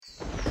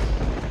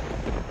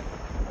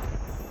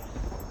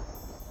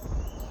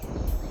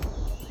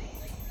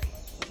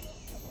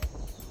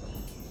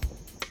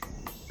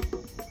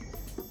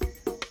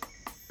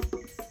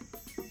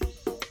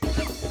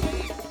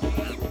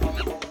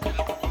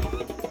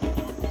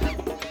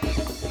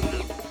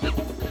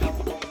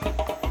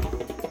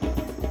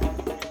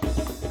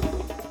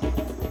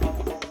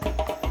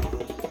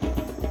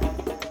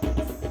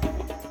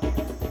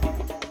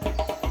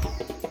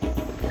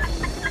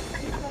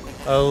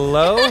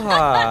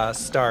Aloha,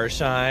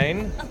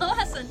 Starshine.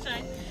 Aloha,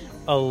 Sunshine.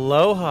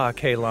 Aloha,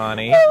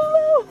 Kaylani.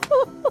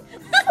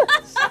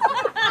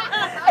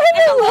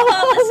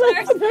 Aloha,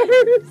 listeners.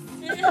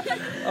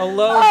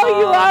 Aloha. Oh,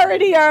 you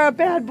already are a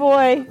bad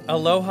boy.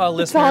 Aloha, all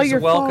listeners. your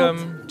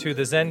Welcome to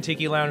the Zen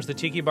Tiki Lounge, the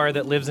tiki bar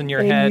that lives in your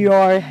In head.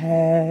 your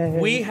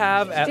head. We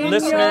have at In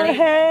listener your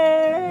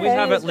head. we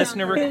have at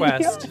listener In your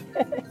request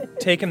head.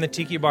 taken the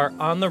tiki bar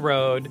on the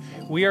road.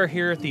 We are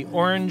here at the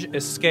Orange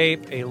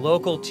Escape, a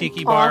local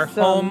tiki bar,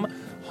 Awesome.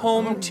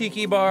 home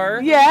tiki bar.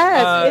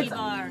 Yes, it's,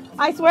 Bar.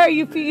 I swear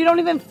you don't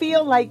even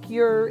feel like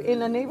you're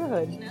in a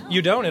neighborhood.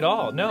 You don't at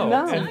all, no.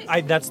 No.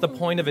 And that's the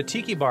point of a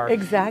tiki bar.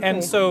 Exactly.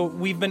 And so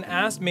we've been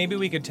asked maybe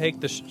we could take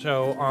the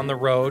show on the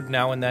road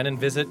now and then and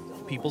visit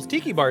people's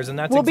tiki bars, and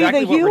that's We'll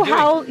exactly be the what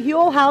we're doing.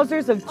 Huell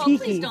Hausers of Oh, tiki.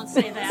 please don't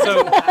say that.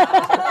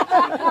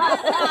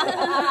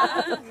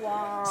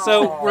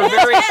 So we're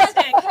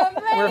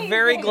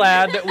very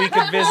glad that we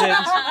could visit.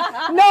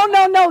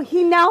 No.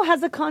 He now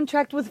has a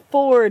contract with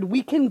Ford.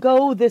 We can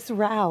go this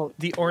route.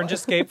 The Orange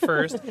Escape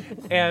first.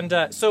 And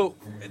so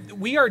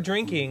we are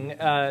drinking,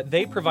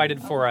 they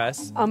provided for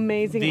us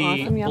Amazing, the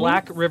awesome, yummy.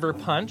 Black River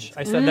Punch.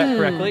 I said that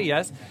correctly,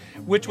 yes.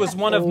 Which was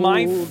one of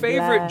my Oh,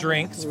 favorite Black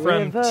drinks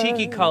from River.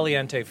 Tiki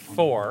Caliente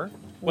 4.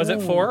 Was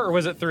it 4 or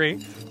was it 3?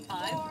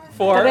 5.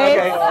 4, Tres,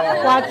 okay.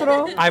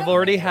 cuatro. I've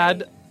already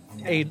had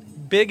a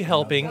big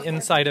helping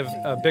inside of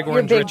Big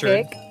Orange big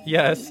Richard. dick.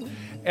 Yes.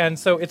 And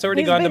so it's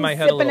already He's gone to been my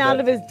head a sipping little out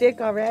bit. of his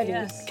dick already.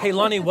 Yes.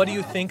 Kaylani, what do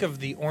you think of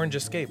the Orange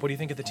Escape? What do you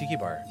think of the Tiki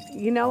Bar?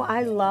 You know,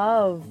 I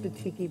love the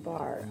tiki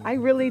bar. I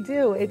really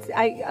do. It's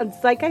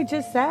like I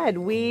just said,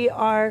 we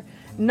are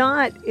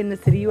not in the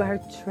city. You are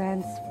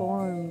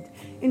transformed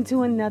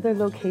into another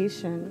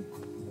location.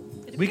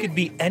 We could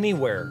be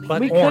anywhere but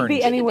We Orange, could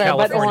be anywhere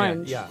California. but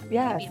Orange. Yeah. We could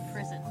Yes. be in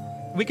prison.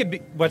 We could be,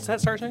 what's that,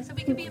 Starshine? So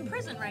we could be in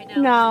prison right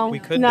now. No. We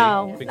could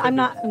no. be. We could I'm be.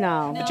 not.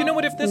 No. But you know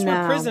what? If this were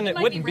No. prison, it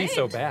Might wouldn't be be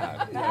so raped.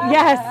 bad.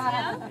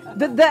 Yes.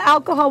 The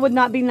alcohol would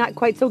not be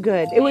quite so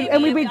good. It would,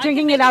 and we'd be Maybe. I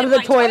drinking can it out of the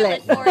make my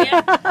toilet. for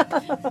you.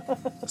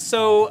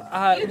 So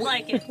You'd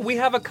like it. we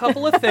have a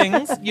couple of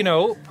things,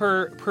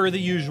 per the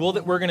usual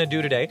that we're going to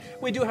do today.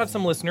 We do have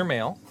some listener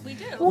mail. We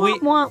do. We-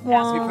 Wah, We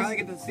wah. finally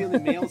get to see the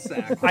mail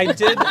sack.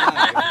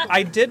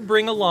 I did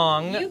bring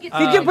along. You get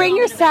Did you bring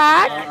your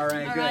sack? All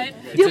right, All good. right.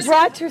 You It's a-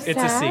 brought your It's sack?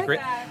 a secret.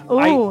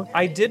 Ooh.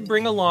 I did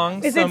bring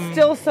along Is some it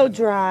still so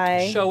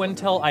dry? show and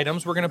tell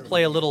items. We're going to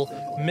play a little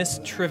Miss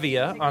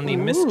Trivia on the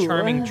Miss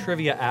Charming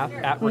Trivia app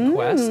at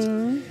request.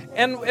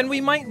 And we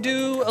might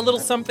do a little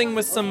something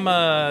with some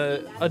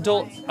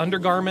adult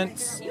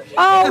undergarments.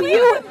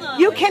 Oh,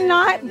 you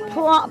cannot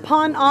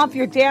pawn off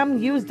your damn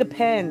used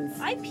Depends.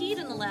 I peed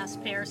in the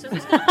last pair, so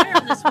who's going to wear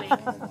them this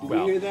week?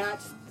 You hear that?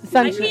 I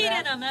Sunshine. peed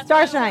in them. That's what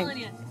I'm Starshine.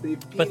 telling you.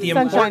 But the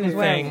Sunshine important is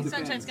wearing. thing,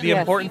 Sunshine's gonna the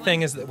wear important it.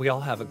 thing is that we all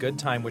have a good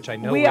time, which I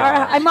know We are.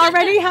 I'm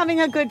already having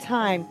a good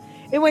time.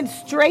 It went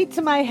straight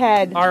to my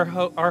head. Our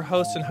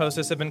host and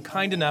hostess have been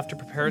kind enough to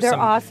prepare They're some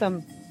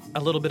awesome. a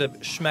little bit of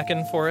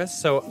schmeckin for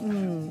us. So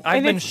I've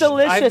And been it's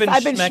delicious. I've been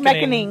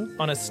schmeckening schmeckening.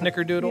 on a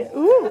snickerdoodle.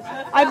 Ooh,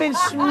 I've been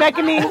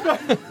schmeckening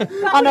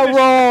on a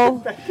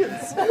roll.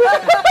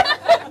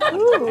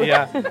 Ooh.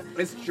 Yeah,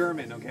 It's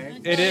German, okay?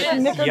 it is.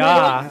 Snickerdoodle.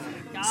 Yeah.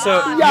 So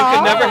you Yeah.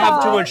 can never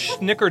have too much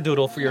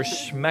snickerdoodle for your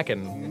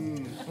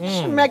schmeckin.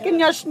 Schmecking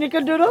your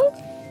snickerdoodle?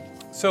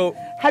 So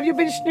Have you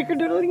been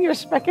snickerdoodling your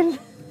speckin'?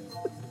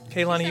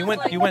 Kaylani, you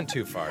Sounds like- went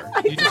too far.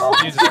 You just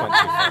went too far.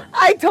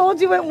 I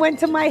told you it went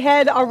to my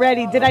head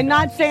already. Did I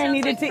not say I Sounds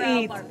needed like to Frau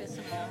eat?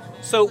 Barbizon.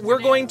 So we're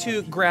going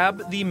to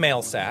grab the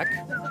mail sack,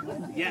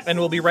 Yes. and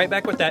we'll be right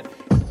back with that.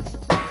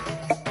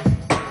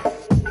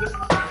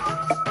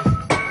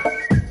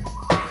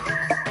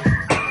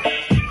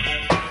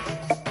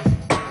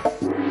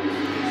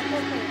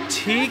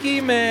 Tiki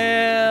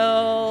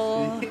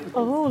mail.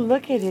 Oh,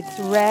 look at it. It's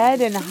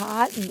red and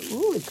hot and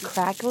ooh, it's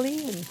crackly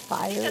and That's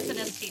fiery. an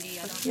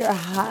STD. I don't You're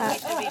hot,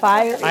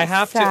 fiery. I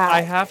have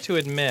sack. to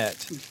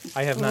admit,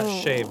 I have not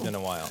shaved in a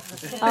while.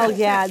 Oh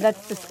yeah,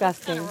 that's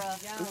disgusting.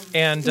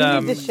 And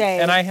You need to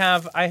shave. and I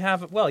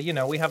have well,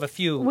 we have a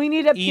few We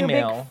need a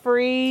email. pubic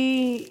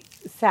free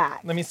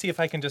sack. Let me see if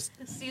I can just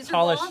Caesar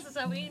polish. balls, is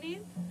that what you need?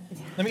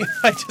 I'm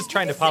just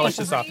trying to polish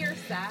this off.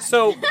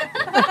 So our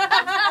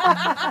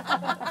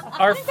That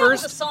was a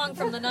first song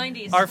from the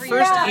 90s. our Free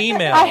first Sack.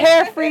 email A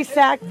hair free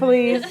sack,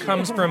 please.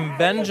 comes from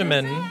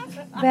Benjamin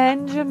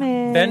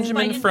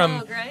Biting from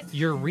dog, right?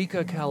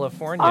 Eureka,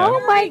 California.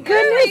 Oh my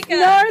goodness,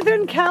 Eureka. Northern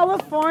Sure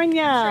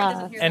California.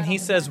 doesn't hear And that. he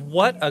says,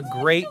 "What a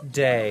great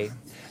day.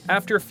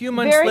 After a few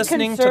months Very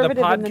listening to the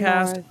conservative in the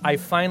podcast, north. I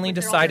finally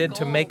Girls are decided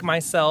to gold. make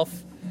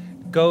myself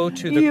go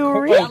to the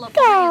Eureka.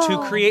 to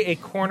create a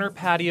corner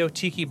patio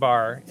tiki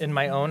bar in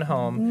my own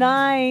home.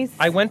 Nice.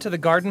 I went to the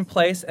garden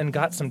place and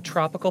got some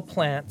tropical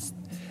plants.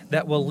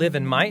 that will live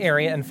in my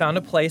area and found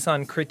a place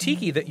on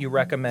Kritiki that you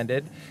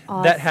recommended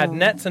that had Awesome.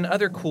 nets and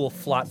other cool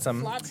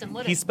flotsam. Flotsam,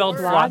 what He a spelled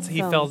word. flots. He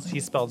Flotsam.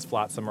 spells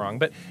flotsam wrong,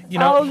 but you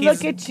know. Oh, he's,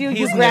 look at you,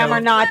 he's you grammar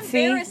new.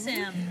 Nazi. Embarrass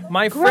him.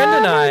 My friend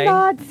and I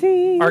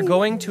Nazi. are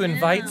going to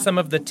invite some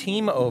of the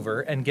team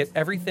over and get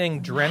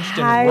everything drenched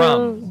in Kyle-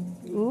 rum.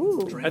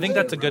 Ooh. I think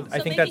that's a good. I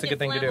So think that's a making good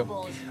thing it to do.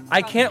 flammable is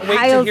I can't wait to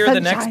Kyle hear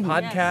the next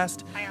Sunshine.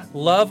 podcast. Yes.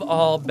 Love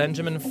all,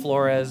 Benjamin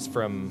Flores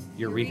from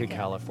Eureka,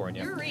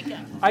 California.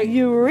 Eureka.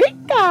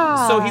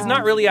 Eureka! So he's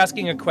not really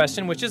asking a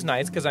question, which is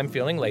nice because I'm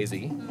feeling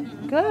lazy.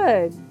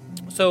 Good.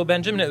 So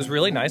Benjamin, it was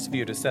really nice of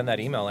you to send that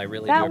email. I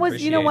really That do was,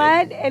 appreciate you know it.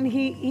 what? And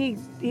he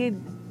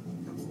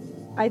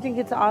I think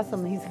it's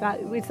awesome. He's got,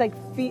 it's like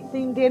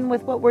themed in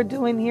with what we're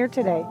doing here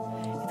today.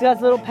 He's got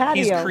his little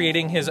patio. He's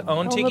creating his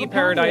own tiki little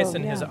paradise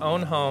patio, in his yeah.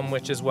 own home,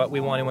 which is what we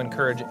want to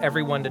encourage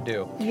everyone to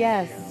do.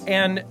 Yes.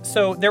 And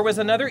so there was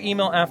another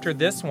email after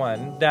this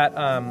one that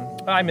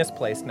I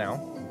misplaced now.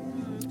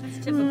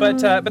 But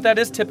that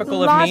is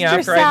typical of Lost me your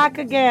after sack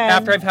again.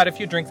 after I've had a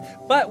few drinks.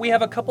 But we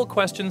have a couple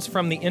questions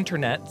from the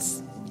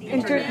internets. The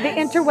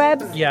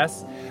interwebs.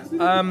 Yes.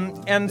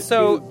 And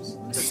so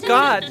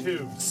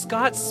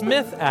Scott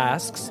Smith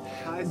asks,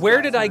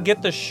 where did I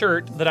get the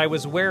shirt that I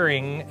was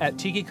wearing at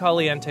Tiki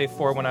Caliente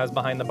for when I was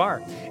behind the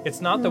bar? It's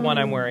not the one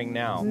I'm wearing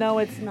now. No,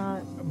 it's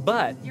not.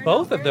 But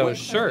both of those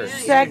shirts,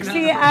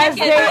 Sexy as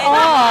they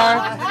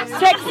are,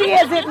 sexy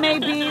as it may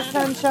be,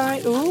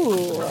 sunshine.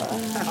 Ooh.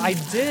 I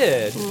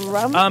did.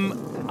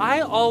 Rum. I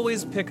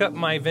always pick up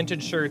my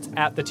vintage shirts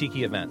at the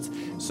Tiki events.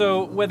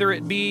 So whether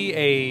it be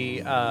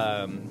a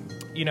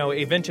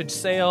vintage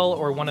sale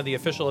or one of the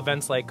official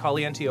events like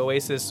Caliente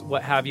Oasis,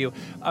 what have you,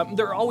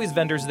 there are always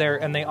vendors there,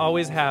 and they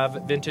always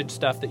have vintage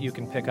stuff that you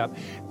can pick up.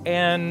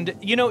 And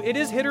it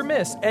is hit or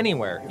miss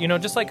anywhere.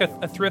 Just like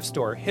a thrift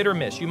store, hit or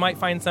miss. You might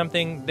find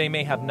something, they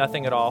may have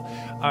nothing at all.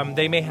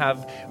 They may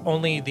have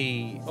only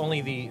the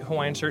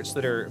Hawaiian shirts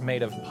that are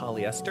made of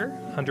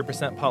polyester,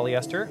 100%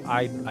 polyester.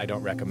 I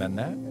don't recommend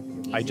that.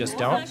 I just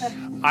don't.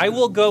 I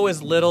will go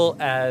as little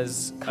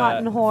as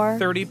Cotton whore.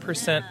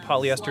 30%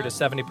 polyester to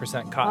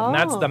 70% cotton. Oh.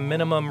 That's the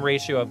minimum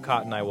ratio of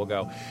cotton I will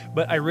go.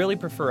 But I really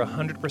prefer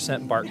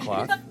 100% bark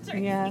cloth.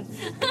 Yes.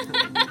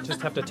 Just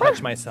have to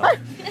touch myself.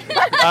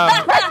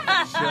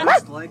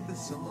 Just like the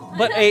song.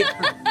 But a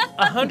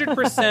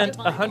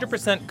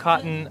 100%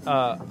 cotton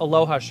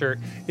Aloha shirt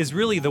is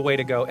really the way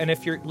to go. And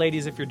if you're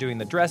doing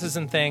the dresses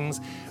and things,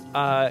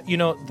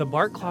 the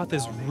bark cloth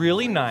is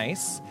really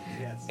nice.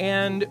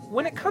 And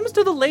when it comes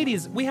to the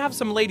ladies, we have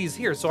some ladies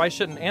here, so I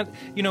shouldn't.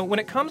 When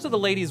it comes to the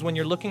ladies, when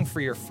you're looking for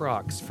your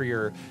frocks, for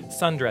your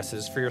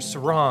sundresses, for your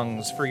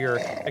sarongs, for your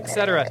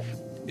etc.,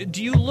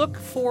 do you look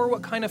for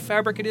what kind of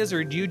fabric it is,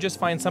 or do you just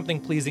find something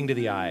pleasing to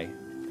the eye?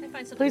 I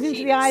find something Pleasing to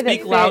cheap. the eye that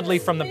Speak fits. loudly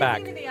from the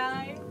back. To the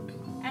eye,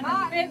 and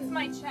it fits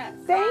my chest.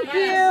 Thank you.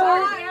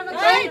 Yes.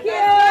 Thank you.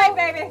 Hi,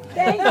 baby.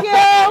 Thank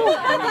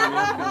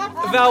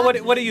you. Val,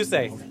 what do you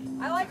say?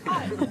 I like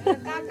cotton. In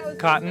fact, I was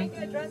Cotton?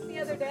 making a dress the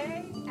other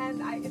day,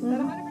 and I instead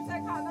of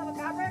 100% cotton on the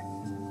fabric,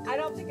 I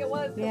don't think it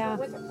was. Yeah.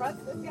 But when the press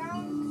was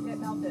down, it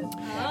melted.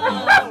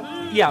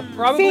 Yeah,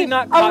 probably See,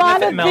 not a cotton lot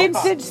if it of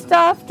melts. vintage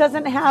stuff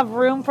doesn't have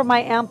room for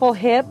my ample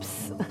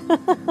hips.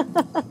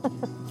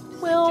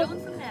 Well,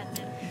 Joan from Mad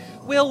Men.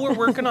 Well, we're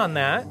working on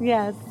that.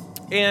 yes.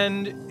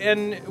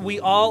 And we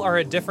all are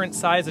a different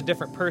size, a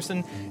different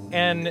person,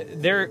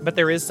 but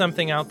there is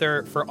something out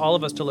there for all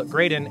of us to look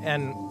great in.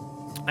 And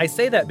I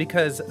say that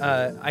because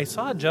I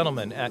saw a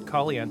gentleman at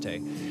Caliente.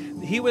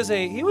 He was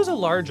a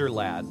larger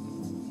lad,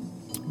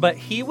 but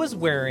he was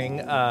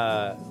wearing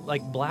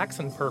like blacks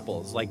and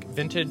purples, like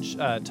vintage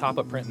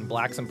top-up print in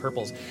blacks and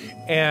purples,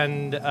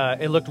 and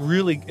it looked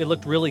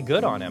really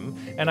good on him.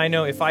 And I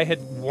know if I had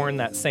worn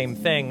that same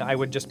thing, I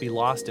would just be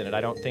lost in it. I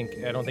don't think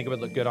it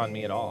would look good on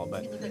me at all.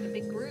 But You look like a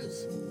big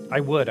bruise. I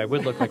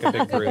would look like a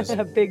big bruise.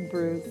 A big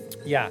bruise.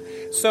 Yeah.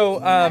 So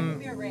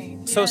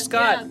so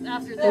Scott, Yeah,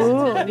 after this.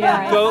 Ooh,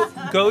 yeah.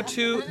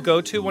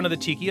 go to one of the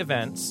Tiki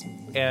events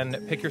and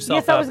pick yourself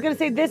Yes, I up. was going to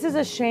say this is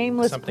a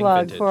shameless Something plug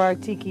vintage. for our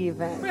Tiki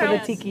event. For the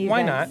Yes. Tiki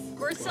Why events.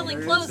 We're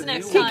selling clothes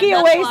next time. Tiki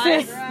that's why.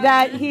 Oasis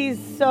that he's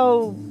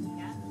so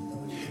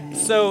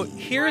So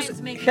here's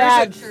Brian's making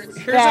Bad. shirts.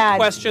 Here's Bad a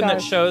question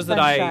that stuff, shows that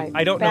sunshine.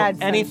 I don't Bad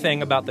know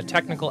anything about the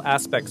technical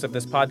aspects of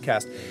this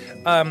podcast.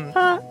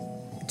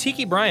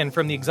 Tiki Brian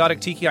from the Exotic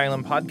Tiki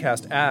Island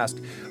podcast asked,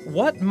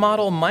 "What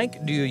model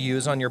mic do you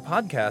use on your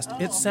podcast?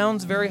 It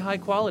sounds very high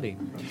quality."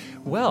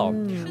 Well,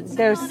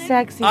 they're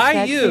sexy. I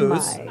sexy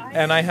use, mic.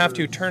 and I have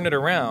to turn it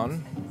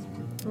around.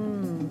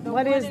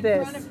 What is In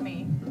this? front of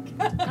me.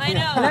 I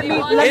know. Let we me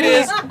want- It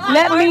is.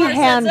 let me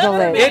handle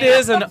it. It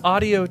is an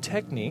Audio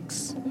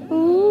Techniques.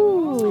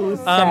 Ooh,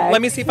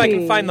 Let me see if I can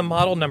sexy. find the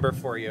model number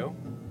for you.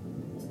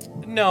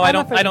 No, I'm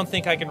not for- I don't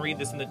think I can read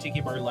this in the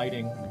Tiki Bar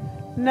lighting.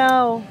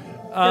 No.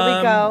 There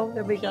we go.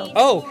 There we go.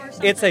 Oh,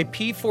 it's a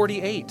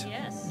P48.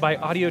 Yes. by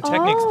Audio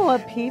Techniques. Oh, a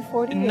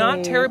P48.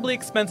 Not terribly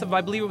expensive.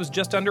 I believe it was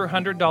just under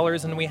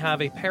 $100, and we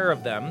have a pair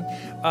of them.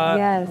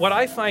 Yes. What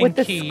I find With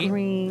the key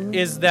screen.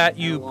 is that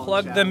you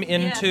plug them Yes,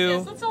 into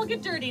let's all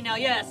get dirty now.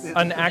 Yes.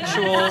 an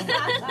actual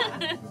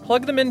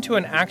plug them into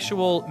an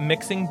actual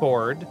mixing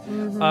board.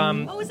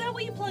 Oh, is that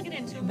what you plug it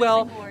into? a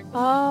Well, mixing board?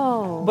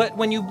 Oh. But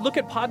when you look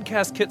at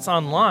podcast kits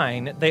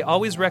online, they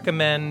always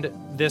recommend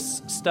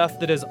this stuff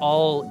that is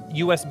all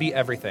USB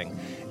everything.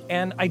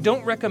 And I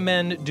don't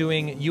recommend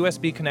doing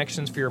USB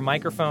connections for your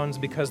microphones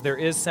because there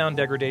is sound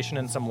degradation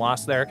and some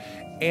loss there.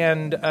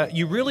 And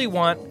you really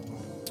want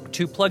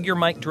to plug your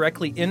mic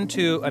directly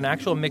into an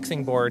actual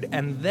mixing board,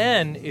 and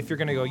then if you're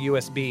going to go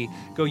USB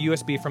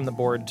from the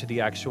board to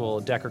the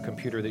actual deck or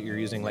computer that you're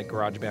using, like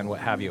GarageBand,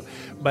 what have you.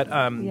 But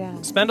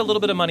spend a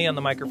little bit of money on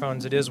the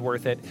microphones. It is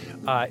worth it.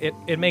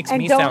 It makes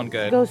and me don't sound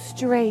good. go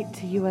straight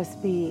to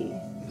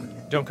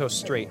USB. Don't go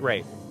straight,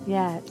 right.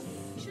 Yes.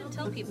 You shouldn't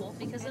tell people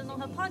because then they'll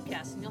have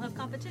podcasts and you'll have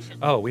competition.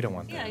 Oh, we don't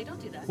want that. Yeah, you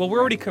don't do that. Well, we're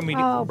already comedian.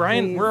 Oh,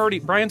 Brian's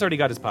already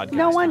got his podcast.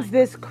 No one's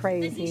this Then you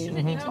crazy.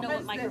 shouldn't need to know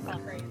what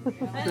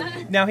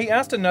microphone. Now he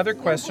asked another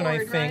question.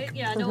 Bored, I think. Right?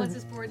 Yeah, no one's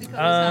this bored. They come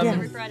to his house Yes.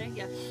 every Friday.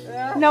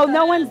 Yeah.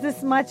 No one's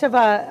this much of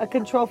a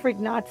control freak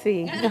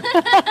Nazi.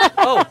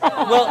 Oh,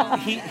 well,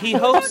 he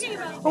hopes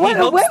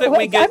that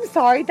we get. I'm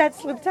sorry, that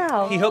slipped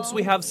out. He hopes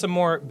we have some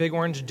more Big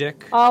Orange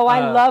Dick. Oh,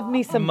 I love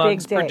me some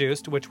mugs Big Dick.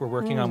 produced, which we're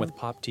working on with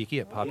Pop Tiki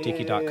at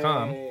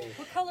poptiki.com,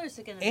 What color is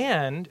it going to be?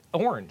 and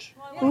orange.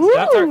 Ooh.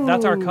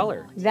 That's our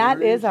color.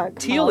 That is our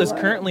Teal is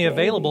color. currently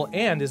available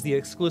and is the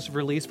exclusive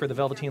release for the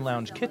Velveteen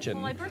Lounge Kitchen.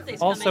 Well, my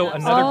birthday's Also, coming up.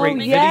 another Oh,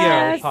 great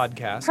yes. video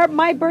podcast.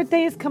 My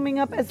birthday is coming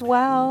up as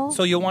well.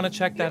 So you'll want to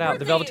check that out.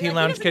 The birthday, Velveteen he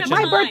Lounge doesn't have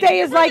Kitchen. My birthday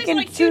is like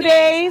in 2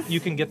 days. You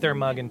can get their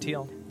mug in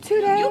teal.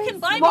 2 days. You can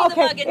buy me well, the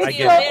okay. mug in it's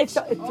teal,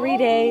 still- bitch. It's 3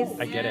 days.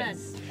 I get it.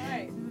 Yes.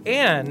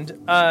 And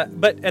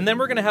then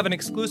we're going to have an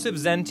exclusive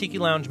Zen Tiki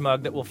Lounge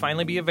mug that will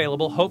finally be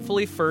available,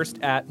 hopefully first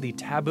at the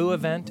Taboo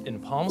event in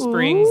Palm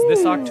Springs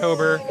this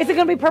October. Is it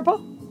going to be purple?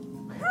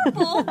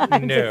 Purple.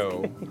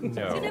 No, Does it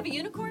no. have a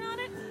unicorn on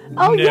it?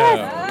 Oh, No.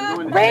 yes.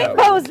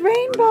 Rainbows,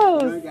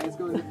 rainbows. guys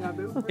going to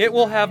Taboo? It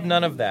will have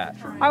none of that.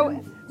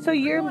 So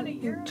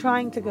you're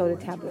trying to go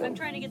to Taboo. I'm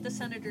trying to get the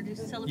senator to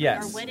celebrate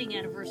Yes. our wedding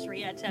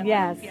anniversary at Taboo.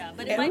 Yes. Yeah,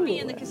 but it might be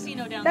in the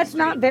casino down That's the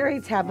street. not very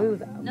taboo,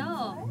 though.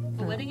 No.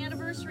 The wedding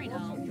anniversary?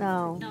 No.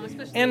 No. No,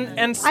 especially And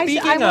then.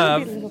 speaking wanna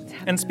of be a little taboo.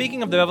 and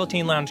speaking of the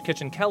Velveteen Lounge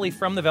Kitchen, Kelly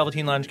from the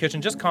Velveteen Lounge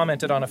Kitchen just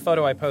commented on a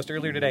photo I posted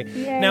earlier today.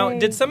 Now, Yay.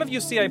 did some of you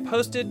see I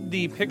posted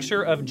the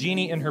picture of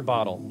Jeannie in her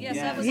bottle? Yes,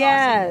 that was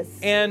Yes. awesome.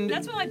 And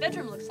That's what my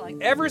bedroom looks like.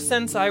 ever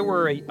since I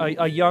were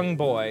a young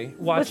boy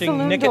watching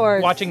saloon Nick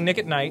doors.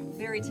 at Night,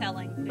 Very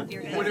telling. If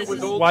you're When it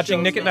was old watching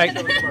shows, Nick at Night,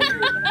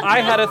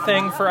 I had a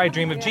thing for I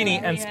Dream of Jeannie,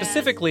 and Yes.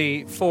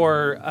 specifically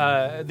for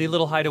the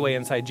little hideaway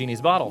inside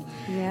Jeannie's bottle.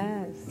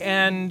 Yes.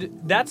 And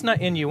that's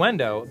not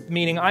innuendo,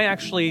 meaning I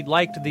actually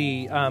liked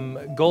the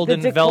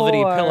golden The velvety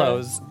decor.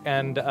 pillows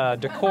and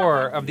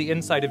decor of the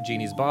inside of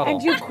Jeannie's bottle.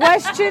 And you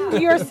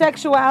questioned your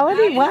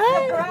sexuality?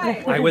 What?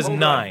 I was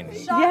 9.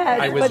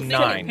 Yes. I was but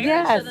 9.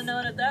 Yes. Should have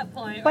known at that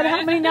point. But right?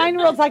 how many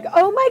 9-year-olds like,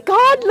 oh my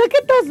God, look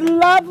at those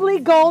lovely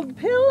gold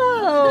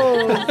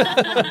pillows.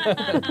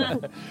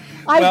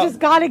 I Well, just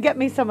got to get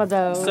me some of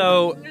those.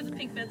 So There's a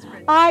pink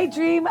bedspread. I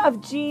dream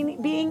of Jeannie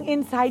being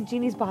inside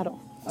Jeannie's bottle.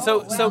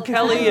 so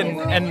Kelly and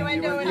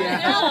Right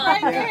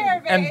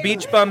there, and baby.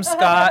 Beach Bum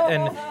Scott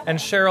and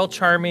Cheryl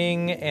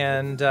Charming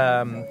and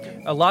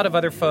a lot of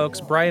other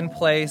folks, Brian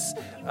Place,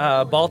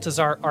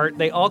 Baltazar Art,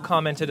 they all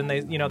commented and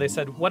they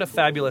said what a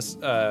fabulous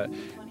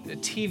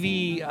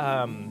TV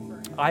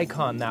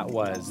icon that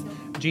was,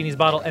 Jeannie's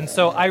bottle. And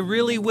so I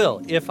really will,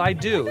 if I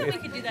do, We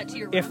could do that to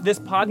your room. if this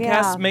podcast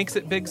Yeah. makes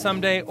it big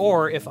someday,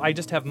 or if I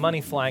just have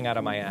money flying out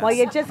of my ass. Well,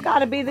 you just got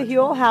to be the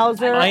Huell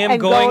Hauser I am and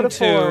going go to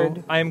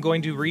Ford. I am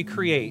going to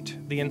recreate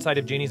the inside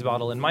of Jeannie's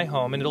bottle in my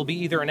home, and it'll be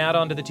either an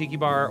add-on to the Tiki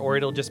Bar, or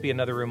it'll just be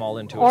another room all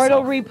into Or it'll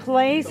itself.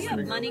 replace. If you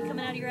have money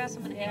coming out of your ass,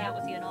 I'm going to hang out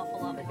with you an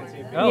awful lot more.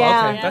 Oh,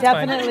 yeah, okay, that's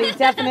fine.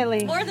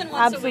 definitely. More than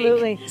once a week.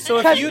 Absolutely. So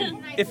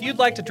if you'd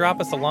like to drop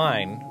us a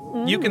line,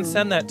 you can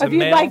send that to If you'd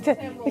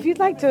mail. if you'd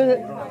like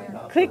to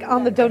click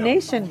on the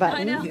donation I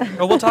button. know.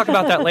 Oh, we'll talk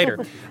about that later.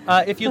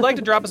 If you'd like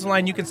to drop us a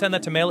line, you can send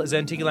that to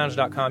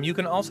mail@zentikilounge.com. You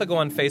can also go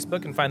on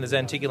Facebook and find the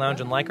Zen Tiki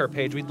Lounge and like our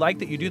page. We'd like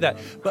that you do that.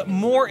 But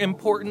more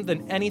important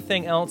than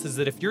anything else is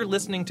that if you're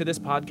listening to this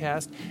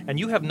podcast and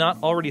you have not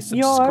already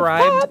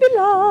subscribed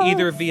fabulous.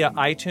 either via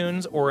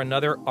iTunes or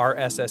another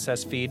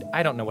RSS feed,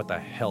 I don't know what the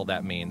hell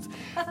that means.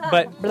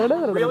 But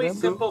Really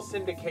simple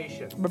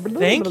syndication.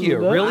 thank you.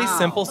 Really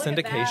simple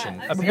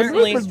syndication.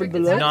 Apparently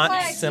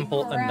not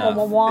simple enough.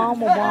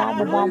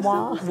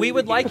 We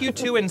would like you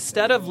to,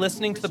 instead of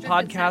listening to the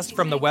podcast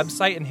from the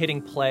website and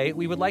hitting play,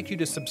 we would like you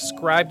to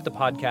subscribe to the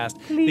podcast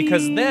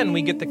because then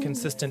we get the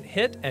consistent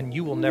hit and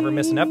you will never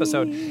miss an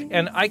episode.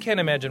 And I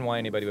can't imagine why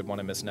anybody would want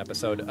to miss an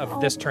episode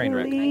of this train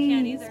wreck. Please, I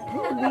can't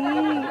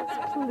either.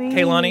 please.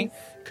 Kaylani,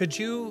 could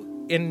you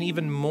in an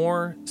even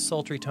more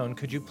sultry tone,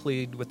 could you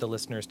plead with the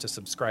listeners to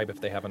subscribe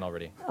if they haven't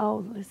already?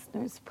 Oh,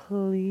 listeners,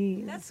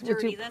 please. That's Would you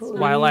dirty, that's please, not-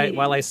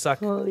 While I suck.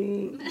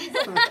 Please.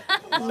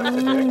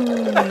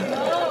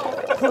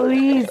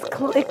 Please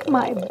click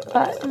my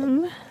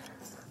button.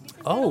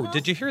 Oh,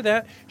 did you hear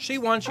that? She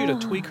wants you to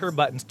tweak her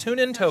buttons. Tune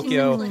in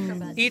Tokyo Click her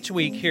buttons. each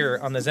week here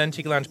on the Zen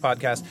Tiki Lounge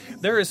podcast.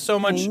 There is so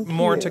much Thank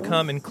more to you.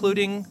 come,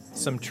 including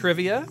some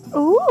trivia.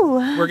 Ooh.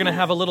 We're going to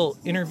have a little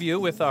interview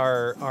with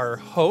our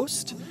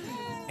host.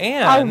 A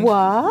And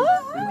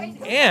what?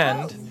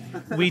 and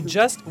we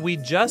just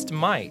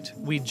might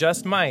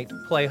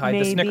play Hide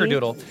the Maybe.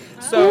 Snickerdoodle.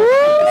 So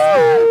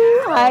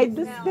Ooh, hide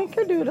the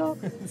snickerdoodle.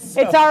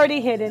 It's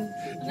already hidden.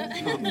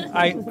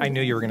 I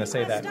knew you were going to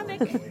say that.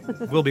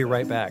 Stomach. We'll be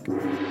right back.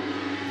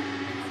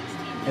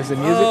 Is the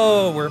music?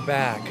 Oh, we're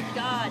back.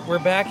 God. We're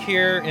back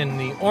here in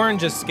the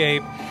Orange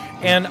Escape,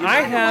 and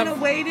I would have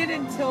have. waited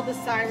until the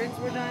sirens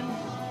were done.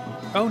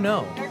 Oh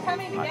no! They're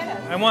coming to get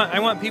us. I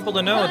want people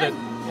to know that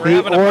we're The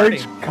having a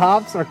orange party.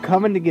 cops are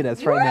coming to get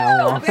us right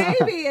now.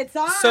 Baby, it's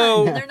on.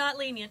 So They're not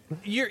lenient.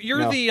 you're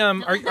No. the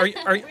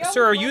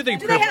sir, are you the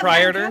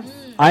proprietor?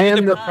 I The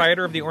am the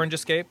proprietor of the Orange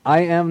Escape?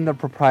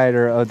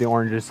 proprietor of the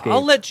Orange Escape.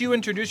 I'll let you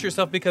introduce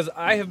yourself because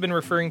I have been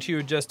referring to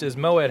you just as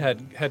Moed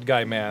head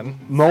guy man.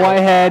 Moai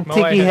head,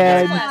 Moai Tiki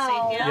head. head,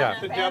 Classy. Yeah. Yeah.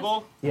 The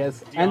devil.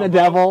 yes, and the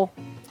devil.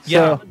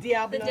 Yeah. So,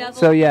 Diablo. The devil.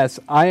 so yes,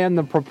 I am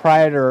the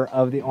proprietor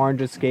of the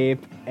Orange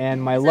Escape,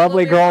 and my Is that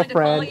lovely what we were going to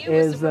call girlfriend you,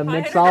 is is the the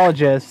proprietor?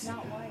 mixologist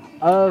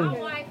of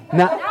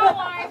not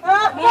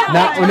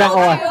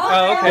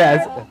Oh, okay.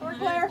 yes, We're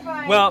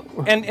clarifying. Well,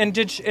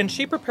 and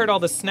she prepared all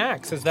the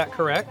snacks. Is that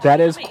correct? that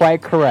is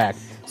quite correct.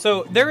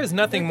 So there is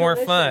nothing more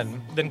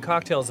fun than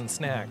cocktails and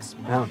snacks.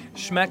 Oh,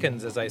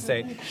 Schmeckens, as I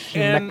say.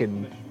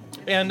 schmeckin'.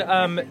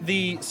 And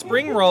the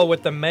spring roll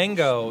with the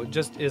mango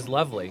just is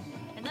lovely.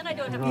 And then I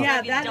don't have to Yeah,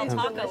 have you that Del is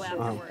Taco delicious.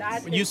 afterwards.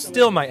 That You is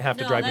still might have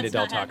to No, drive me to that's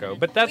Del not Taco, happening.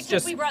 but that's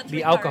just We brought three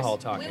the cars. alcohol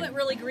We talking. went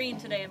really green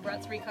today and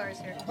brought 3 cars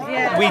here.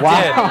 Yeah. We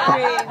Wow.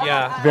 did.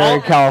 Yeah.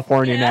 Very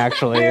Californian,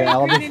 actually. Very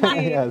I'll green be-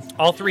 indeed. yes.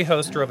 All 3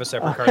 hosts drove a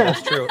separate car.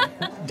 That's true.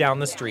 Down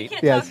the street.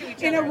 Can't Yes. talk to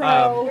each In a other.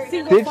 row.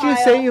 single Did you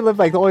file. say you live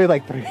like only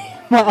like 3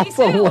 miles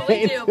We do, away?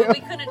 we do, but we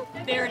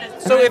couldn't bear to.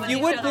 So drive if with you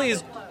each would other.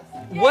 please,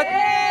 what?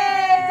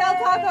 Yay! Del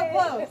Taco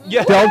close.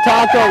 Yeah. Del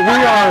Taco,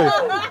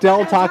 we are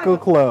Del Taco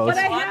close. But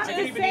I have to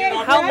say,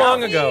 How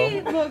long Rexy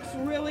ago? Looks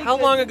really How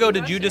good. long ago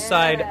did you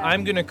decide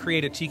I'm going to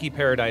create a tiki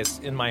paradise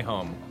in my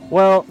home?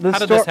 Well, the How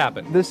did this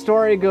happen? The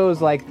story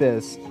goes like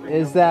this: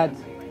 is that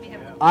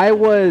I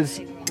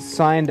was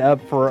signed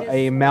up for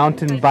a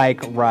mountain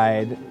bike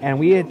ride, and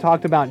we had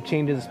talked about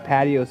changing this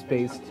patio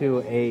space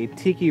to a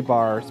tiki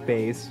bar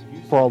space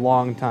for a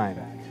long time.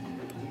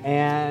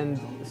 And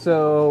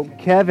so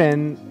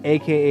Kevin,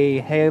 aka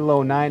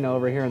Halo 9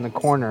 over here in the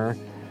corner,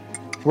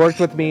 worked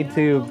with me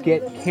to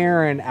get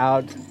Karen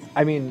out.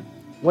 I mean,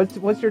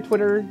 what's your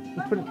Twitter?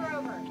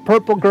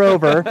 Purple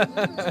Grover.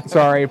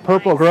 Sorry,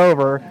 Purple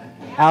Grover,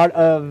 out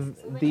of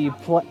the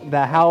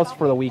house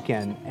for the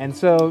weekend. And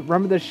so,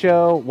 remember the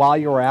show While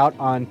You Were Out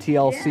on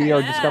TLC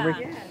or Discovery?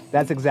 Yes.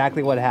 That's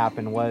exactly what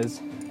happened.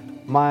 Was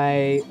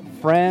my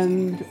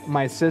friend,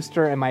 my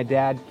sister, and my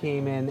dad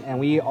came in, and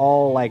we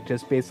all like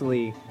just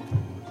basically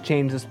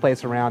changed this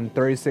place around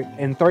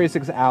in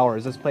 36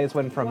 hours. This place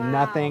went from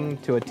nothing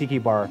to a tiki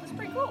bar. That's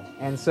pretty cool.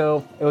 And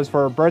so it was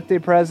for a birthday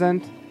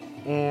present.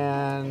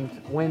 And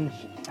when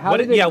What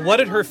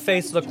did her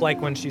face look like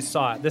when she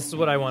saw it? This is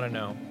what I want to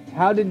know.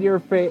 how did your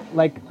face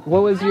like?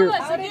 What was your?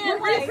 Tell us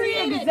again,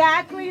 recreate it.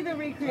 Exactly the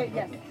recreate.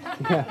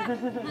 Yes.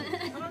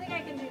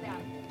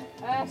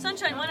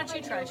 Sunshine, why don't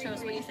you try? Show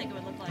us what you think it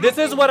would look like. This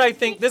is what I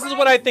think. This is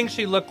what I think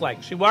she looked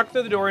like. She walked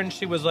through the door and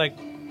she was like,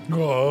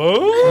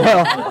 "Oh."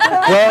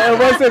 Well, it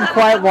wasn't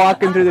quite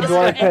walking through the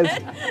door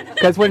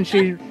because when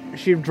she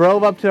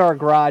drove up to our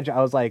garage,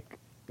 I was like,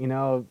 you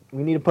know,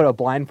 we need to put a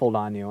blindfold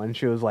on you, and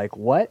she was like,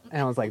 what?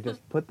 And I was like,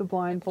 just put the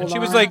blindfold on. And she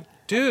was on. like,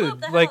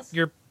 "Dude, the like house.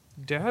 your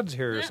dad's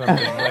here or something."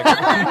 Like,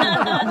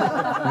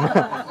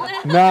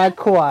 not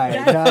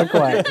quite, not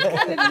quite.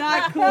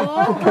 Not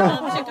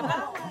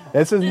cool.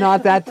 This is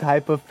not that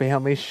type of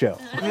family show.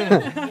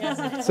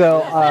 So,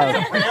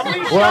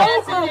 well,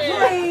 Oh,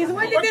 please.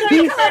 When did this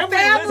become a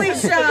family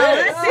show?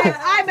 That's it.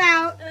 I'm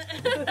out.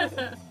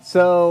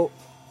 so,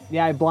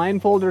 yeah, I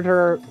blindfolded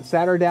her,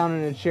 sat her down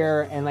in a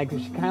chair, and like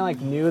she kind of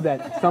like knew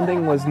that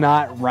something was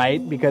not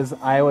right because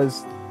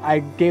I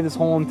gave this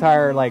whole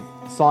entire like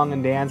song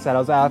and dance that I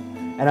was out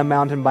at a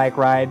mountain bike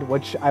ride,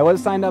 which I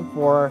was signed up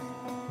for,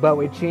 but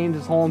we changed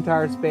this whole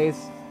entire space.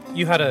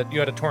 you had a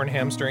torn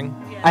hamstring.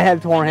 I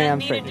had torn And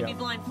hamstring. needed to be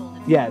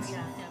blindfolded. Yes.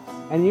 Yeah,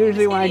 And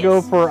usually when I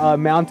go for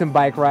mountain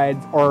bike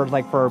rides or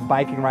like for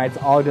biking rides,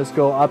 I'll just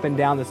go up and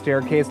down the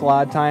staircase a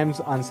lot of times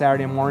on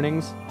Saturday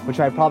mornings, which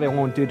I probably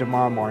won't do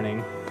tomorrow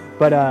morning.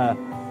 But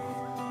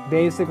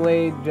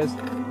basically just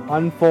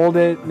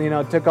unfolded,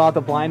 took off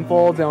the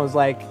blindfolds and was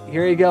like,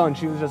 here you go. And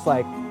she was just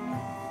like,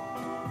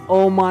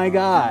 oh my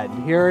God,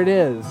 here it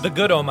is. The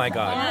good oh my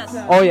god.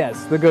 Yes. Oh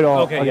yes, the good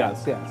old. Okay, oh, yeah.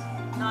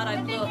 yes. Not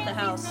I blew up the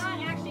house.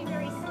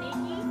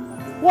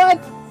 What?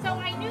 So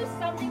I knew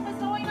something was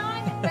going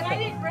on, but I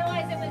didn't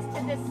realize it was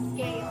to this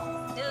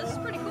scale. Yeah, this is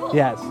pretty cool.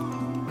 Yes.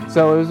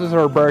 So this is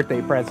her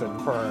birthday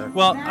present for her.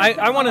 Well,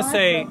 I want to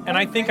say, and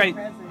I think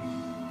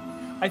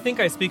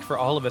I speak for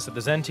all of us at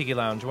the Zen Tiki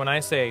Lounge when I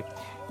say,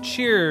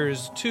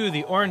 cheers to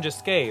the Orange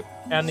Escape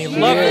and the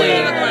lovely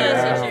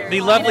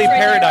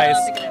paradise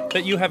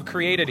that you have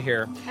created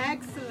here.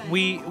 Excellent.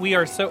 We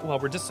are so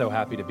we're just so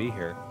happy to be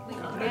here.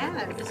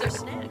 Yes. Is there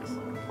snacks?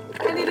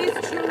 And it is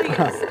truly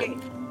an escape.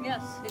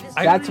 Yes, it is.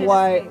 That's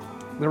why,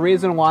 the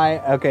reason why,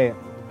 okay,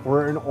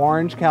 we're in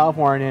Orange,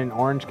 California, in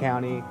Orange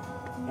County,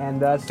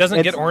 and thus Doesn't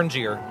get it's-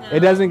 orangier.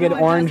 It doesn't get No,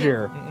 it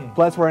oranger.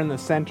 Plus, we're in the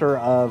center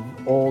of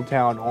Old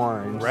Town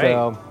Orange. Right.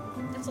 So,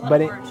 It's a lot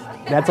but of orange.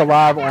 that's a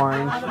lot of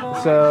orange.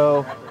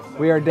 So,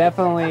 we are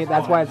definitely,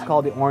 that's why it's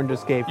called the Orange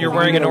Escape. You're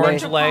wearing an Either way-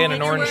 orange lei and an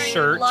You're orange wearing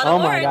shirt. a lot of Oh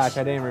my orange. gosh,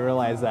 I didn't even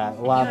realize that. A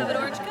You lot have of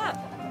an orange cup.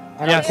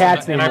 And Yes, our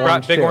cat's and named I brought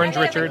Orange, Big too. Orange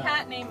I have Richard. a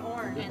cat named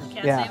Orange. And the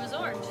cat's Yeah. name is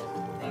orange.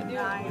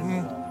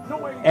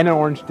 And an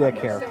orange dick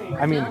hair.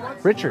 I mean,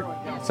 Richard.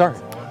 Sorry.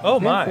 Oh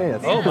my!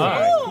 Yes, yes. Oh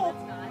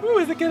my! Ooh,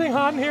 is it getting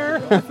hot in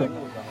here?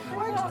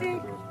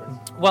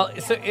 Well,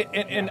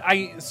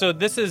 so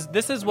this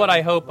is what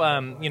I hope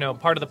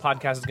part of the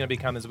podcast is going to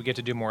become as we get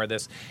to do more of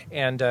this,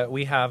 and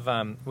we have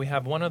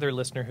one other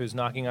listener who's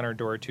knocking on our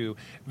door to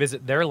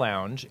visit their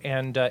lounge,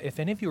 and if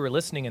any of you are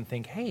listening and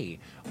think, hey,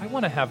 I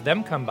want to have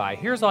them come by,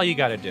 here's all you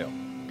got to do.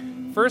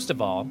 First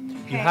of all,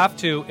 you have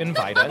to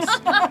invite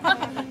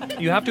us.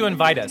 You have to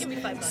invite us.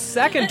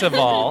 Second of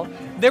all,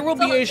 there will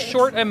be a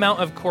short amount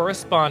of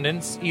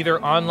correspondence,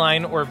 either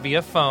online or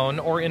via phone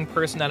or in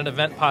person at an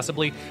event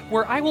possibly,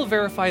 where I will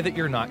verify that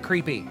you're not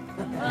creepy.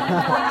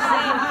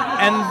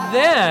 And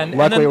then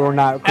Luckily, we're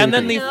not And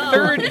then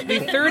creepy.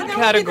 the third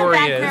category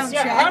is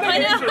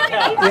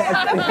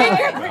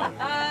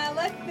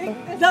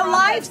The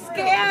live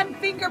scan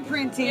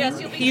fingerprinting.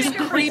 Yes, you'll be he's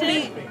fingerprinted.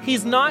 creepy.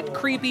 He's not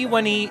creepy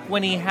when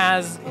he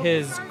has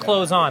his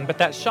clothes on, but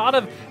that shot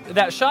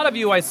of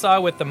you I saw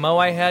with the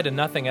moai head and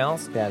nothing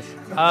else. Yes.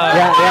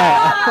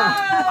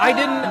 Yeah.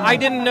 I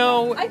didn't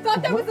know. I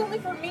thought that was only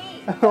for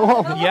me.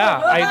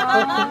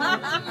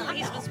 Yeah,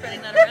 He's been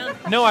spreading that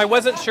around. no, I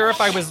wasn't sure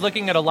if I was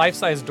looking at a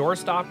life-size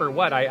doorstop or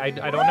what. I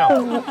don't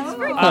know. It's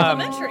very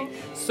complimentary.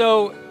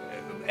 So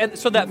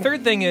that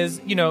third thing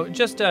is,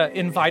 just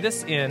invite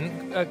us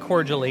in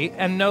cordially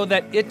and know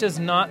that it does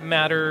not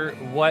matter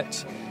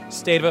what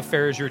state of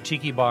affairs your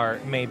tiki bar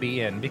may be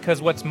in, because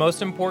what's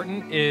most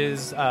important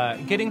is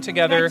getting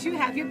together, That you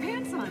have your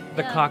pants on.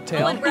 the We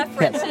cocktail, want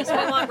references. We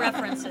want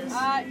references.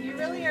 You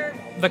really are.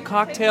 the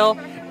cocktail,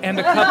 and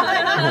a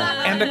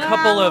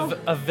couple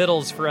of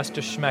vittles for us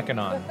to schmecken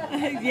on.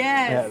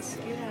 Yes.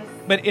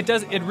 But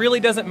it really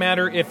doesn't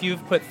matter if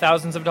you've put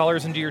thousands of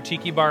dollars into your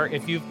tiki bar,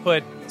 if you've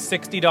put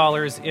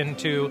 $60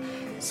 into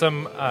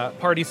some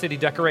Party City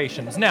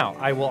decorations. Now,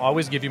 I will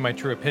always give you my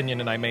true opinion,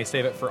 and I may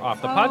save it for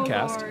off the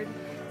podcast. Lord.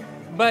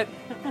 But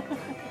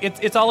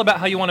it's all about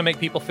how you want to make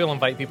people feel,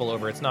 invite people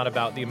over. It's not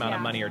about the amount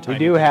of money or time. We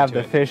do you put have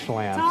into the it. fish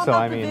lamp, all so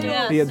about I the mean,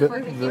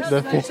 vittles.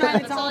 the fish.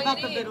 It's all all about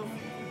you the need. vittles.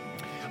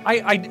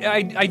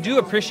 I do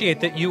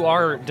appreciate that you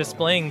are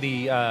displaying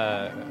the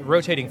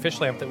rotating fish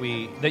lamp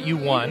that you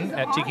won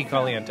at Tiki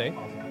Caliente.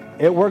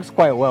 It works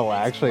quite well,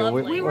 actually.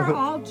 lovely. We were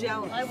all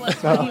jealous. I was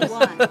when he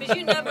won. because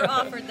you never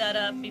offered that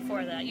up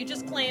before that. You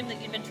just claimed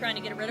that you'd been trying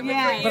to get rid of it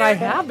Yeah. for a year. But I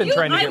have been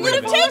trying to I get would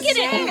rid have of it.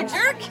 taken it, you Bullshit.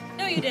 jerk.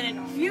 No, you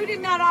didn't. You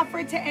did not offer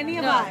it to any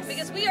of No, us.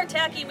 because we are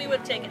tacky. We would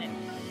have taken it.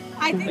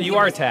 I think You he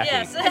are was- tacky.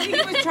 Yes. I think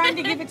he was trying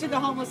to give it to the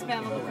homeless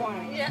man on the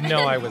corner. Yeah.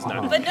 No, I was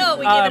not. But no,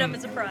 we gave it up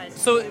as a prize.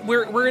 So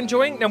we're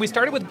enjoying. Now we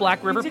started with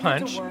Black River He took it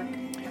to Punch, work.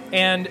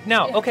 and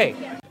now okay.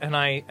 And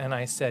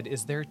I said,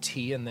 "Is there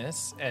tea in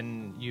this?"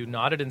 And you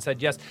nodded and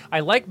said, "Yes."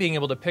 I like being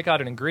able to pick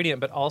out an ingredient,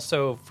 but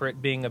also for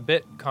it being a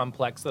bit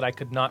complex that I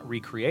could not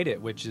recreate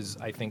it, which is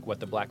I think what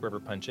the Black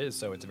River Punch is.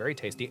 So it's very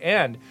tasty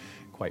and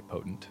quite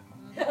potent.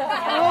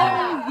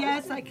 Oh,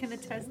 yes, I can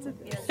attest to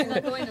this. Yes, we're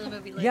not going to the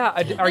movie later.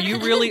 Yeah, are you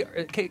really,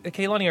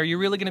 Kaylani? Are you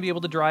really going to be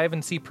able to drive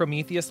and see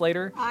Prometheus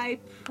later? I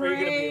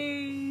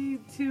pray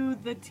to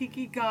the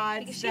tiki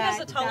gods She has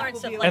that a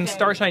tolerance that will be of, okay. And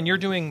Starshine, you're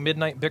doing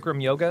Midnight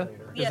Bikram yoga. Is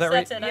Yes, that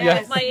right? that's it. I Yes.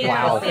 have my ears.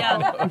 Wow.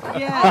 Yeah,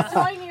 Yes.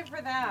 Join you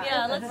for that.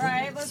 yeah. Let's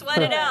Right, let's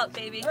sweat it out,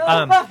 baby.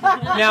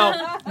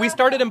 Now, we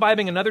started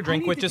imbibing another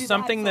drink, need which to is do that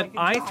something so I that can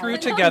I drive. threw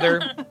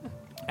together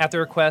at the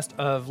request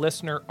of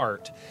listener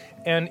Art.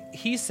 And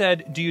he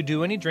said, "Do you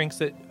do any drinks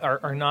that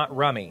are not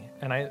rummy?"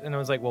 And I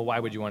was like, "Well, why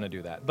would you want to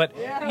do that?" But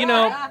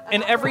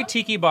in every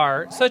tiki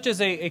bar, such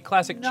as a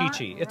classic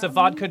chichi, it's a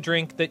vodka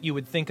drink that you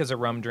would think is a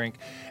rum drink,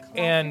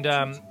 and so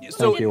we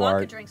Thank did you, vodka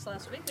Art. drinks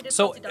last week. We did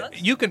so salty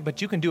dogs.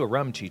 you can do a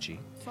rum chichi.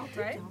 Salty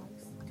Right?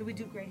 dogs. Do we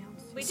do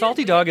greyhounds? We did.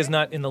 Salty dog is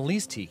not in the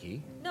least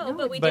tiki. No,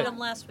 but we but did them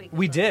last week.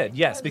 We did,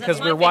 yes, That's because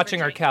my we're favorite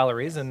watching our drink.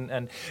 calories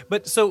and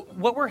but so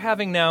what we're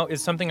having now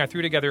is something I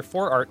threw together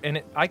for Art,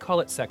 and I call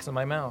it sex in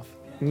my mouth.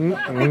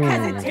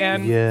 Because it tastes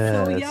And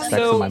Yeah, so it's yummy.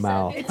 sex in my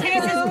mouth. It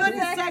tastes as good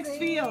as sex sex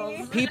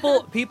feels.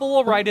 People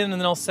will write in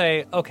and they'll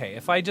say, okay,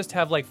 if I just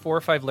have like 4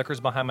 or 5 liquors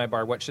behind my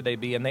bar, what should they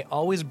be? And they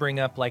always bring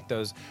up like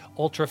those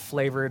ultra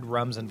flavored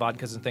rums and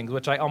vodkas and things,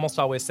 which I almost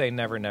always say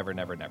never, never,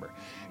 never, never.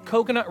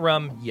 Coconut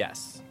rum,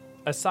 yes.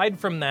 Aside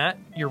from that,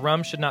 your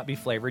rum should not be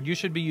flavored. You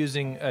should be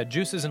using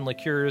juices and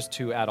liqueurs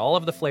to add all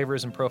of the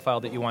flavors and profile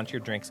that you want to your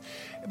drinks.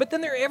 But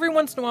then every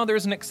once in a while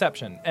there's an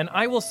exception. And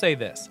I will say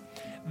this,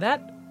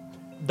 that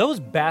those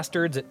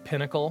bastards at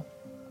Pinnacle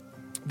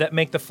that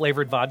make the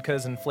flavored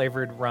vodkas and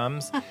flavored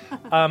rums,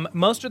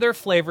 most of their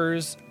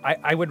flavors,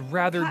 I would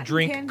rather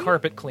drink candy?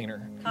 carpet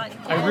cleaner. Cotton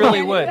I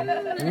really would.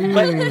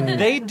 But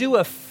they do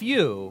a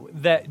few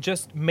that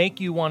just make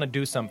you want to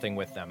do something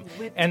with them.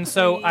 And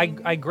so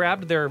I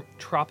grabbed their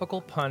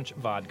Tropical Punch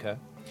vodka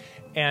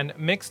and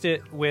mixed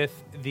it with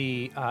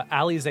the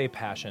Alizé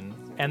Passion,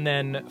 and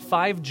then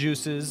 5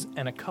 juices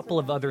and a couple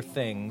of other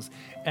things,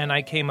 and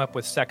I came up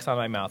with Sex on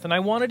My Mouth. And I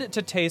wanted it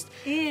to taste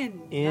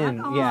In. In,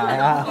 Not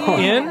yeah. on.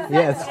 in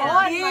Yes.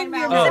 In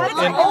your Oh,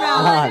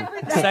 mouth.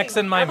 in Sex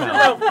in My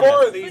About Mouth.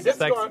 4 of these. It's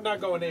Sex- not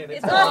going in.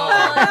 It's all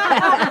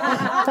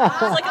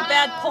it's like a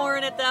bad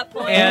porn at that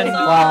point. And- It's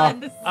all Wow.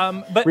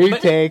 on. But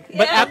Retake.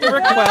 But at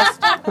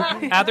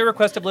the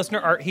request of listener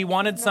Art, he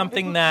wanted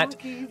something that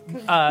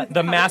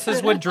the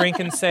masses would drink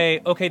and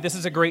say, okay, this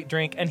is a great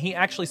drink. And he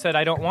actually said,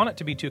 I don't want it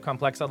to be too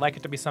complex. I'd like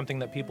it to be something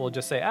that people would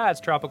just say, it's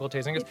tropical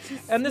tasting.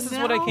 And this is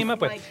what I came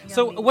up with.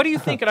 So what do you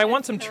think? And I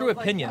want some true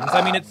opinions.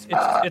 I mean, it's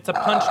a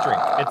punch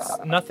drink. It's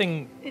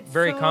nothing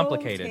very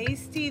complicated.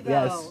 Tasty though.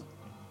 Yes.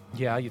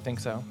 Yeah, you think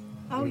so?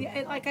 Oh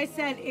yeah, like I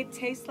said, it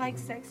tastes like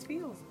sex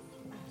feels.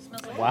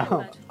 Smells like Wow.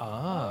 coconut.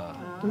 Ah,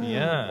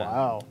 yeah.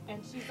 Wow.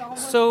 And she's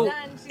almost So done.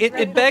 She's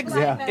ready it to begs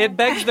fly Yeah. back. it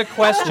begs the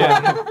question: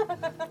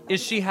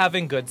 is she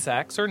having good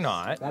sex or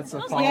not? That's a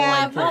Yeah,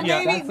 follow-up well, drink.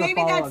 Yeah. That's the maybe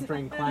follow-up that's-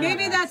 drink Maybe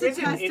climax. that's a Is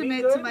it any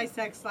testament good? to my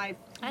sex life.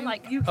 I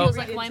like You it. can Smells read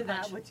like into Hawaiian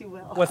that punch. what you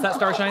will. What's that,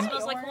 Starshine?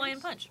 Smells like Hawaiian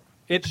punch.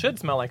 It should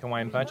smell like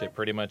Hawaiian Punch. It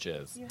pretty much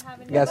is. You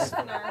have any Yes.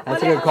 listener.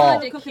 That's a good call.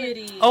 The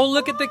kitty. Oh,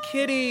 look at the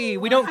kitty.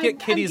 We don't get I'm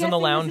kitties in the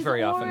guessing lounge this is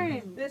very often.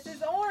 orange. This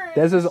is orange.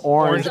 This is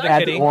Orange orange the at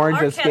kitty. the Orange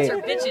Our cats Escape. are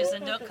bitches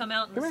and don't come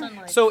out in the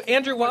sunlight. So,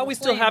 Andrew, while we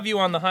still have you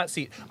on the hot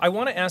seat, I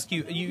want to ask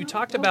you. You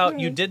talked about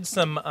you did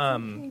some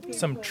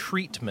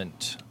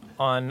treatment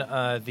on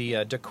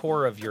the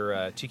decor of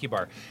your tiki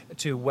bar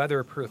to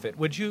weatherproof it.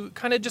 Would you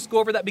kind of just go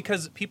over that,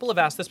 because people have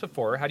asked this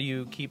before? How do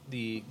you keep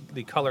the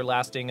color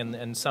lasting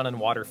and sun and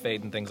water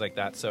fade and things like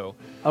that? So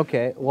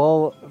Okay,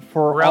 well,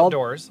 for we're all,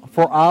 outdoors.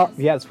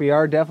 Yes, we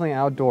are definitely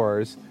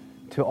outdoors.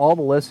 To all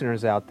the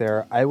listeners out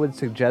there, I would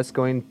suggest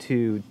going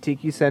to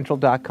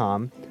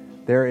tikicentral.com.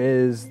 There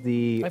is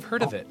the I've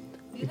heard of it.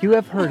 You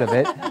have heard of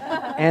it.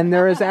 And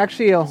there is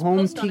actually a home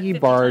post on it tiki 50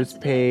 bars times a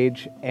day.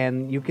 page,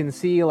 and you can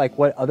see like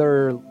what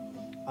other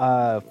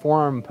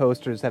forum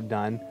posters have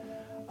done.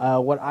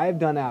 What I've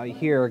done out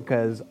here,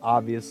 because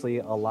obviously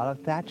a lot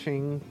of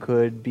thatching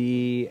could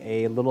be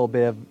a little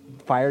bit of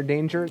fire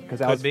danger, because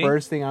that Could was be. the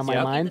first thing on my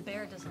Yep. The mind.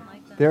 bear doesn't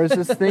like that. There's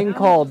this thing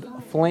called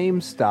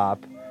Flame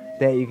Stop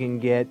that you can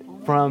get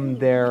from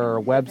their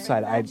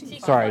website.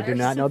 I do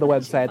not know the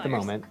website at the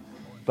moment,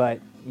 but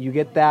you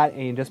get that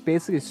and you just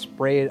basically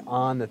spray it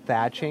on the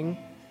thatching.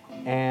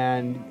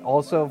 And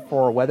also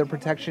for weather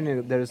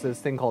protection, there's this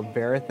thing called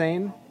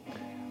Varathane.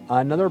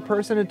 Another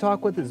person to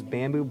talk with is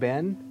Bamboo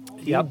Ben.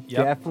 He Yep.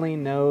 definitely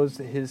knows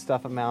his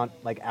stuff amount,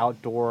 like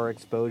outdoor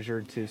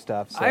exposure to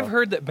stuff. So. I've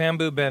heard that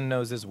Bamboo Ben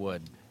knows his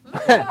wood.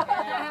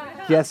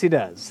 Yes, he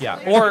does. Yeah,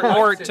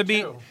 or to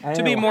be I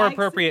to be know. more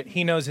appropriate,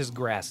 he knows his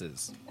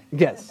grasses.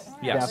 Yes.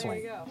 Yes.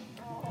 Definitely.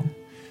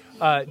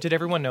 Did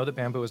everyone know that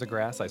bamboo is a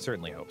grass? I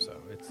certainly hope so.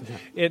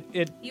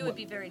 It You would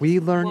be very. We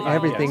learn disappointed.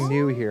 everything Yes.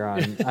 new here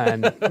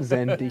on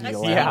Zen Tiki I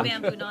see Yeah.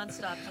 bamboo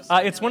nonstop. Just so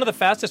It's you one of know. the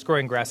fastest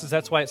growing grasses.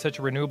 That's why it's such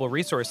a renewable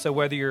resource. So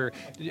whether you're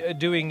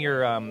doing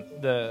your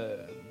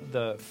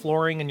the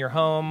flooring in your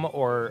home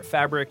or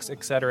fabrics,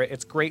 etc.,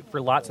 it's great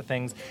for lots of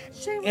things.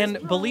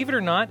 And believe it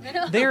or not,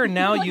 they are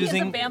now He has a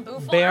using bamboo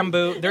farm.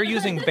 bamboo. They're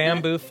using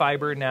bamboo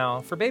fiber now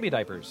for baby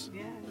diapers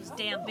Those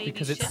damn babies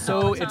because it's shit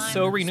all the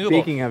so time. renewable.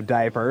 Speaking of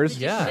diapers,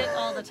 They Yeah. shit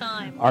all the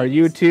time. are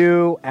you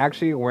two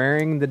actually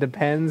wearing the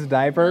Depends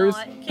diapers?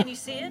 Can you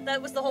see it?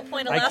 That was the whole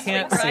point of I last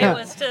can't week, see right? it.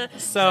 Was to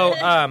So,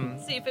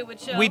 see if it would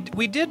show.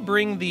 We did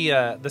bring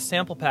the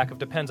sample pack of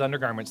Depends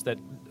undergarments that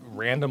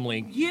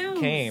randomly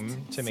Used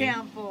came to me.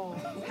 sample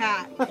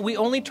pack. We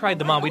only tried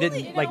them on. We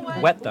didn't like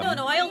wet them.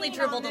 No, I only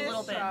dribbled a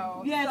little bit.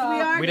 Yes,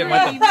 we are. We didn't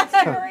green.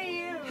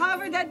 want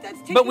However, that's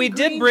taking But we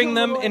did green bring to a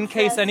them little in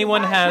case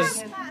anyone has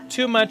excessive.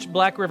 too much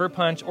Black River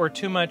Punch or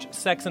too much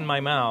Sex in My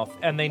Mouth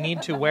and they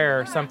need to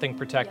wear something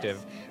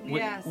protective.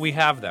 Yes. We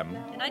have them.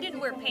 And I didn't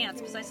wear pants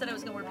because I said I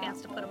was going to wear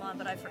pants to put them on,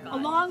 but I forgot.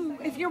 Along,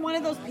 if you're one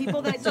of those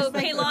people that So just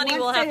like Kaylani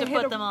will wants have to hit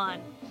put a- them on.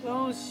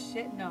 Oh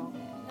shit, no.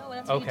 No,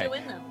 that's what Okay. you do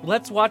in them.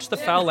 Let's watch the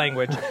foul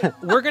language.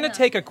 We're going to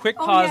take a quick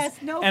Oh, pause yes,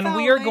 no and foul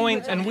we are going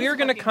language and on we this are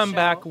going to fucking come show.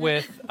 back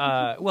with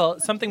well,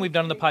 something we've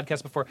done on the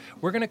podcast before.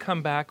 We're going to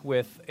come back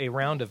with a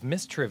round of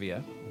Miss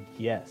Trivia.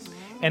 Yes.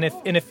 And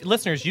if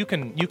listeners, you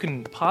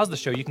can pause the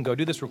show. You can go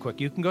do this real quick.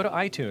 You can go to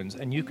iTunes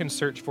and you can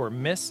search for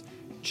Miss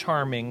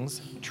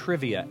Charming's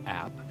trivia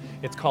app.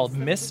 It's called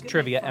Miss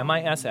Trivia,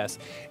 MISS,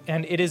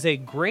 and it is a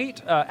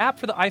great app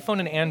for the iPhone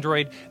and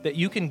Android that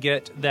you can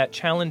get that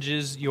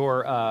challenges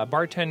your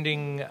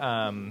bartending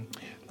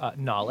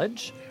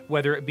knowledge,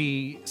 whether it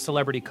be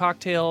celebrity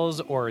cocktails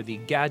or the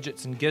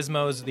gadgets and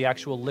gizmos, the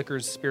actual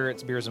liquors,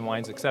 spirits, beers and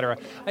wines, etc.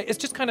 It's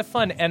just kind of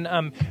fun,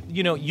 and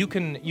you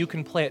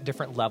can play at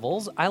different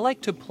levels. I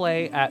like to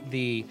play at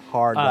the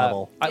Hard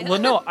level. I like to play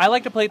at the I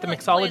like to play at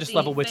mixologist the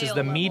level, which is fail the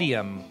level.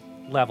 medium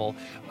level.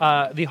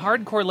 The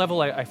hardcore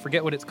level, I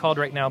forget what it's called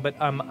right now, but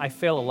I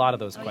fail a lot of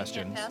those Oh,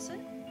 questions. You can't pass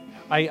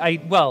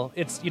it? Well,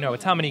 it's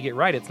it's how many you get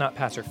right. It's not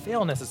pass or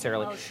fail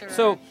necessarily. Oh, sure.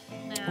 So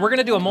Yeah. we're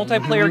gonna do a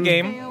multiplayer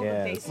game.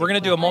 Yes. We're gonna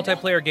do a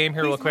multiplayer game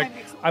here real quick.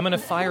 I'm gonna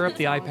fire up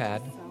the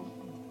iPad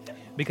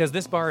because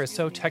this bar is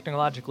so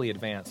technologically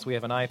advanced. We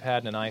have an iPad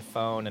and an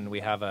iPhone, and we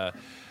have a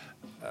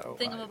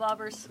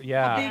Thingamabobbers.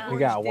 yeah. We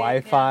got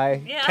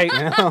Wi-Fi.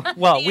 Yeah.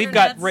 Well, The we've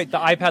got internets. the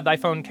iPad, the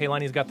iPhone.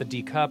 Kaylani's got the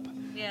D cup.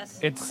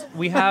 Yes.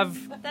 We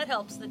have. That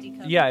helps, the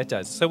decup. Yeah, it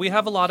does. So we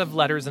have a lot of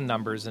letters and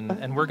numbers,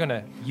 and we're going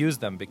to use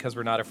them because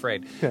we're not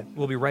afraid.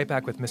 We'll be right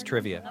back with Miss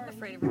Trivia. I'm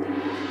afraid of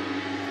everything.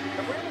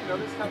 Have we ever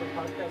noticed how the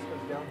podcast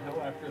goes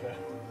downhill after that?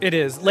 It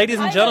is. Ladies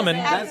and gentlemen,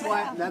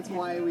 That's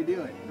why we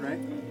do it, right?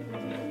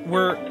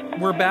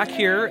 we're back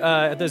here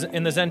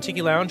in the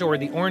Zentiki Lounge, or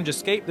the Orange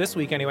Escape this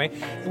week anyway.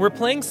 We're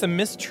playing some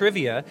Miss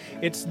Trivia.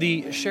 It's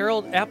the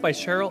Cheryl app by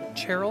Cheryl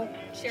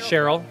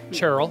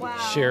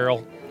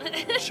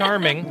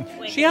Charming.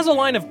 She has a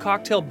line of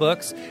cocktail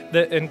books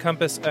that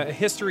encompass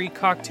history,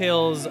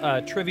 cocktails,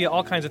 trivia,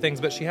 all kinds of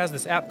things, but she has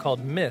this app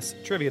called Miss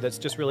Trivia that's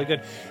just really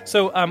good.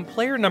 So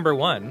player number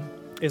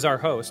 1 is our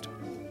host,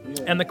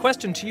 and the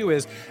question to you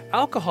is,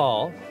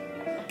 alcohol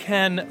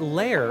can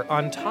layer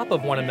on top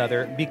of one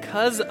another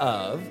because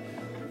of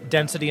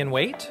density and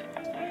weight,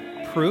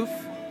 proof,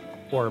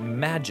 or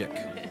magic?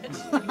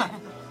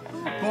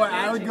 Boy,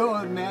 I would go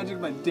with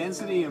magic, but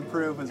density and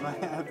proof is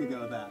what I have to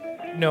go with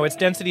that. No, it's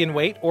density and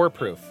weight or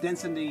proof.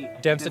 Density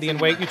And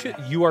weight.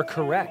 You are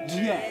correct.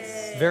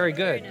 Yes. Very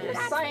good.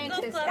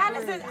 Scientist. That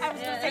is a, I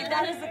was going to say,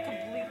 that is a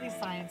completely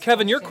science.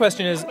 Kevin, your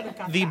question is,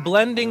 the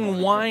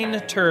blending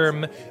wine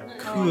term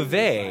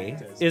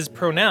cuvée is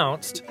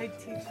pronounced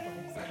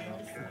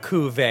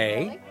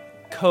cuvée,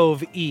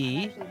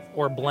 cove-e,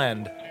 or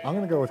blend. I'm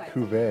going to go with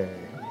cuvée.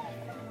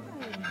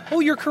 Oh,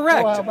 you're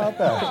correct. Oh, how about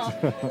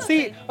that?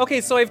 See,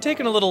 okay, so I've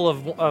taken a little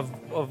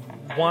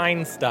of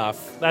wine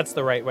stuff. That's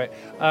the right way.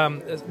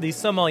 The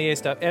sommelier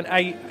stuff, and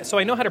I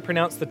know how to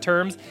pronounce the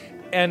terms,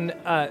 and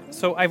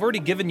so I've already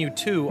given you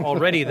 2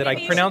 already that I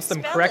Maybe you pronounce should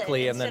them spell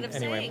correctly, it and then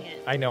instead of anyway, saying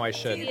it. I know I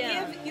should.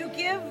 Yeah. You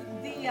give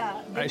the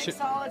I should-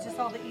 mixologist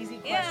all the easy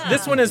questions. Yeah.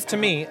 This one is, to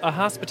me, a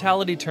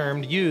hospitality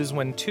term used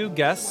when 2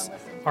 guests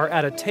are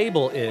at a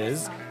table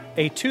is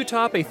a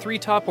 2-top, a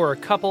 3-top, or a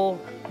couple.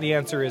 The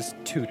answer is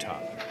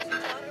 2-top.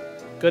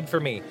 Good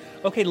for me.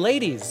 Okay,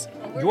 ladies,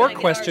 we're your gonna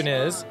get question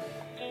ours is,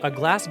 a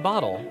glass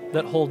bottle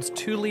that holds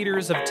 2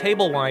 liters of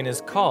table wine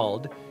is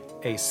called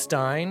a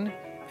stein,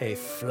 a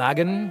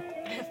flagon,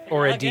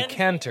 or a Flagon?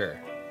 decanter.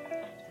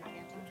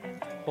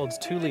 Holds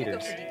 2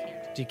 liters.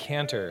 for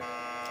Decanter.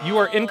 You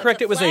are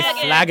incorrect. It it's was a a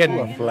flagon.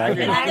 Ooh, a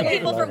flagon. And then the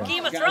people from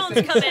Game of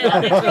Thrones come in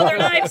and they throw their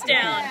knives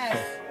down.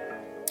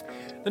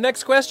 The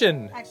next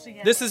question. Actually,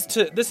 yes. This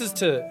is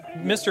to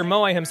Mr.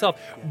 Moai himself.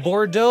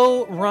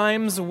 Bordeaux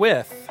rhymes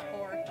with.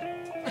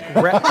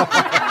 Re-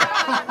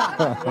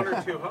 One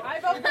or two.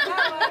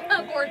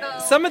 Bordeaux.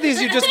 Some of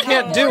these you just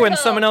can't do when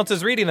someone else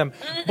is reading them.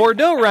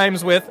 Bordeaux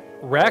rhymes with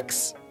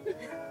Rex,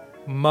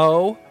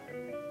 Mo,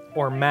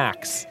 or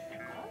Max.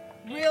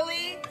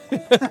 Really? Are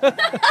you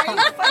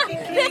fucking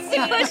kidding That's the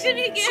me? question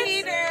he gets.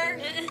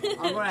 Cheater.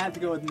 I'm going to have to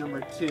go with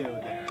number 2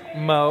 there.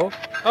 Mo.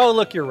 Oh,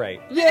 look, you're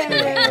right.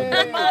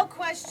 The Mo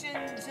question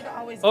should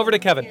always Over to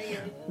be- Kevin.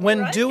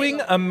 When Right.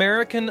 doing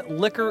American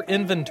liquor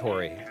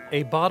inventory,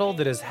 a bottle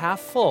that is half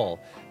full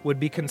would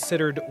be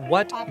considered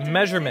what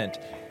measurement?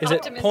 Is it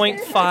Optimistic.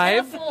 0.5?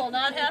 Half full,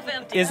 not half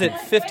empty. Is it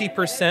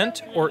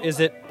 50% or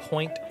is it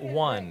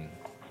 0.1?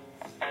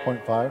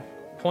 0.5.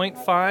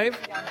 0.5?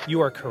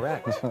 You are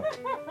correct.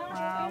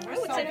 Wow, we're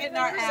would so say getting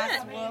our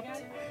ass 50%.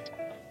 whooped.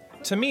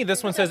 To me,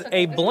 this one says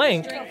a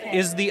blank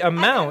is the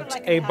amount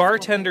a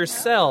bartender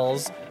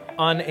sells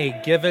on a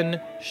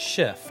given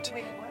shift.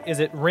 Is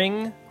it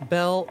ring,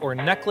 bell, or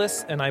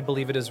necklace? And I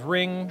believe it is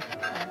ring.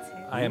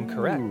 I am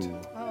correct.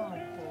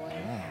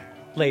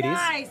 Ladies,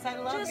 Nice, I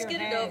love Just your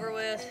get it head. over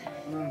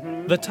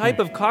with. the type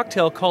of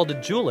cocktail called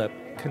a julep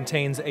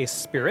contains a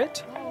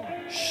spirit,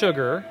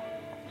 sugar,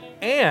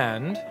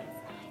 and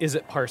is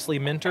it parsley,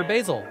 mint, or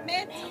basil?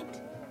 Mint.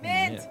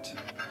 Mint.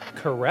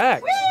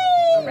 Correct.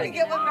 Woo! We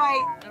get one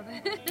right.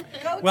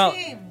 Go Well,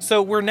 team.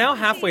 so we're now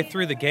halfway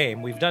through the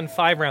game. We've done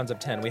 5 rounds of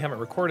 10. We haven't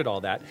recorded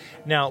all that.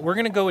 Now, we're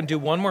going to go and do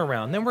one more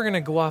round. Then we're going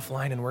to go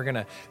offline and we're going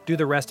to do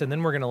the rest, and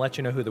then we're going to let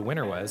you know who the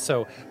winner was.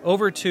 So,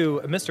 over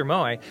to Mr.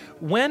 Moai.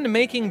 When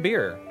making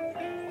beer,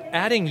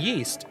 adding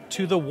yeast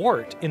to the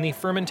wort in the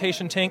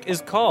fermentation tank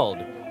is called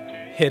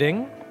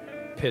hitting,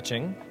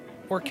 pitching,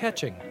 or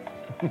catching.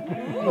 This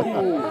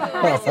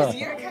is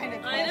your kind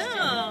of I question.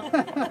 know.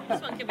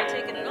 This one can be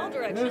taken in all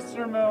directions.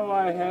 Mr.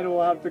 Moai Head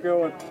will have to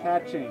go with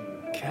catching.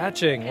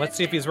 Catching. Let's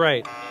see if he's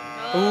right.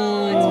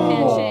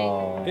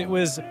 Oh, It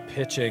was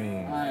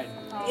pitching. All right.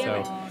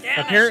 So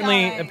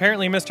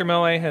apparently, Mr.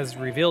 Moe has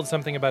revealed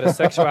something about his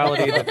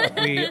sexuality that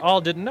we all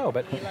didn't know.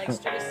 But it's pitching. He likes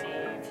to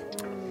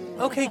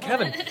receive. okay,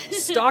 Kevin,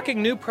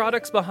 stocking new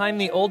products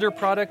behind the older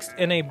products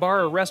in a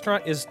bar or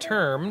restaurant is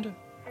termed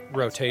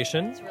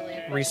rotation, Really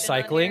a question on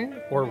recycling,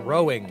 here. or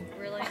rowing.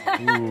 Really?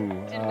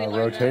 Ooh, Did we learn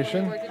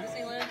rotation. that when we worked at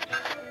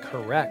Disneyland?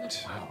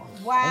 Correct.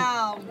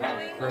 Wow,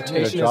 really? Rotation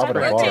is job at a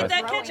correct. bar. Rotate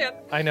that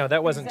ketchup. I know,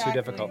 that wasn't too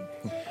difficult.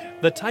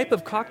 The type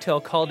of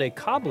cocktail called a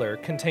cobbler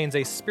contains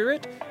a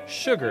spirit,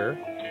 sugar,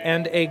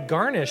 and a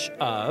garnish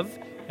of,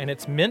 and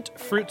it's mint,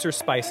 fruits, or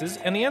spices,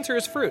 and the answer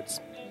is fruits.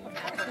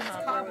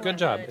 Good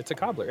job. It's a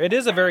cobbler. It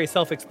is a very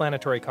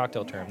self-explanatory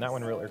cocktail term. That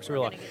one really works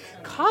real well.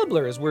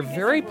 Cobblers were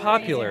very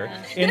popular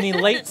in the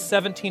late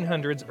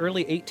 1700s,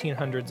 early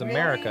 1800s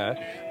America,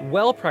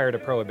 well prior to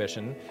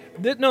Prohibition.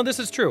 No, this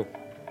is true.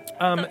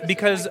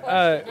 Because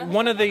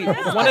one of the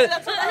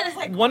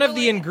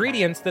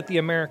ingredients that the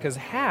Americas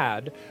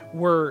had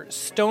were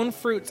stone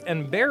fruits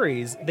and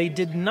berries. They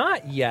did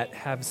not yet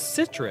have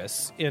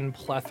citrus in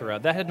plethora.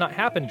 That had not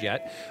happened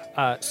yet.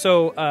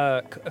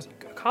 So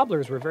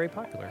cobblers were very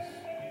popular.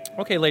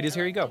 Okay, ladies,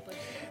 here you go.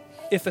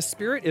 If a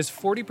spirit is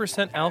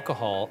 40%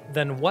 alcohol,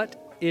 then what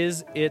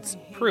is its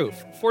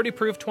proof? 40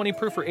 proof, 20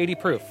 proof, or 80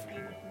 proof?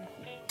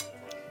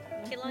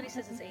 Kehlani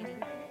says it's 80.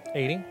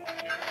 80?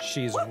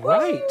 She's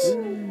right.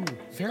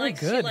 Very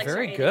good,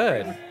 very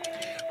good.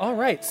 All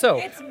right, so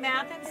It's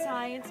math and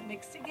science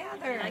mixed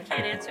together. I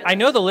can't answer. I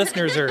know the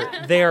listeners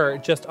are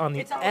just on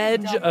the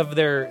edge of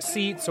their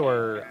seats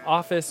or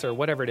office or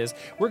whatever it is.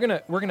 We're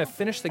gonna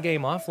finish the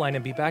game offline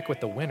and be back with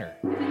the winner.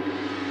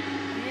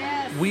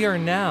 Yes. We are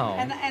now,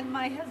 And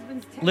my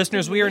husband's texting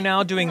listeners, we are me.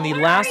 now doing the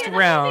last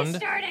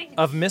round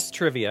of Miss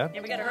Trivia.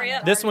 Yeah, we gotta hurry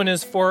up. This one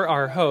is for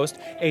our host.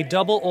 A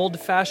double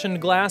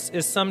old-fashioned glass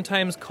is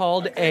sometimes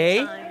called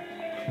a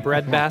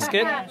bread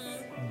basket,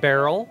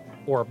 barrel,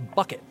 or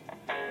bucket.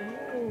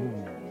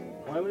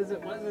 What is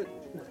it?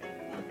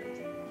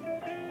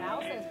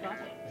 Al says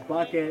bucket.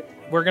 Bucket.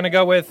 We're gonna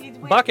go with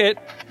bucket.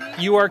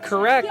 You are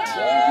correct.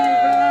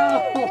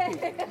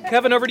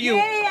 Kevin, over to you.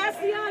 Hey, ask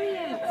the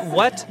audience.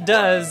 What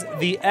does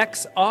the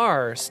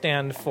XR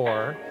stand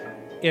for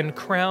in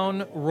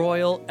Crown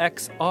Royal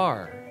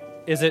XR?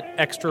 Is it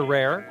extra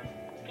rare,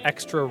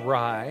 extra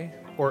rye,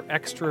 or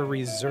extra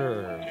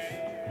reserve?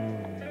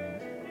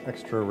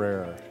 Extra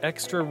rare.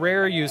 Extra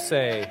rare, you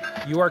say.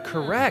 You are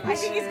correct. I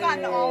think he's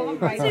gotten all of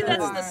them right. See, so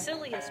that's far. the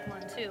silliest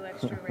one too.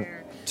 Extra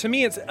rare. To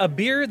me, it's a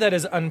beer that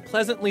is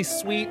unpleasantly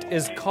sweet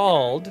is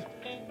called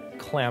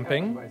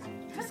clamping,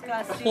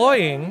 Disgusting.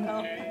 cloying,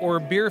 or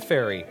beer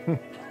fairy.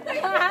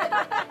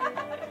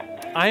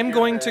 I'm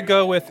going to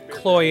go with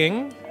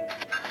cloying.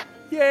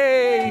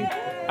 Yay!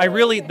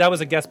 That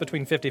was a guess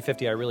between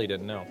 50-50. I really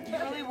didn't know.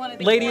 I really wanted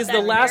to Ladies, that the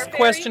beer last fairy?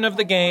 question of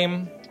the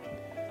game.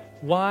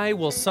 Why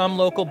will some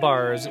local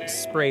bars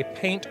spray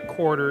paint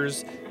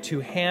quarters to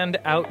hand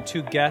out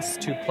to guests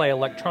to play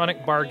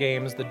electronic bar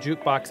games, the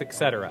jukebox,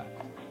 etc.?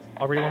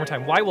 I'll read it one more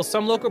time. Why will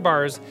some local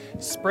bars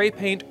spray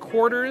paint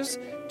quarters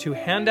to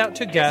hand out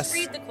to guests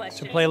read the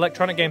question. to play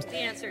electronic games? The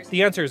answers.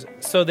 The answers,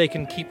 so they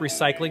can keep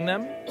recycling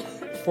them.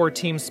 For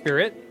team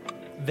spirit,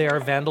 they are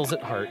vandals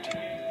at heart.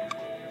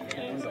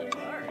 Vandals at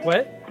heart.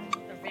 What?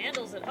 The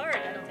vandals at heart.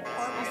 I don't think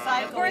that's.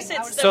 Recycling. Of course,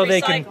 it's the So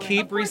they can recycling.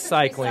 keep Of course it's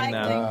recycling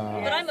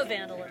them. But I'm a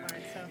vandal at heart,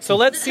 so. So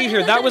let's see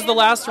here. That was the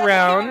last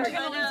round. We're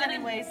gonna lose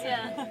anyway, so.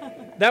 Yeah.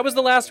 That was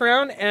the last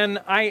round, and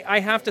I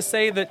have to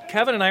say that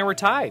Kevin and I were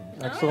tied.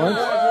 Excellent.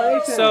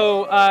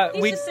 So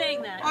He's we just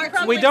saying that. Our You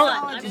probably we won.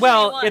 I'm don't. just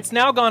Well, saying you won. it's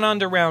now gone on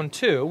to round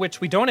 2, which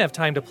we don't have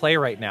time to play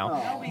right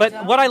now.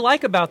 But what I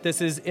like about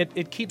this is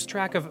it keeps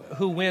track of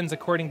who wins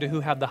according to who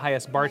had the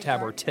highest bar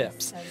tab or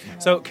tips.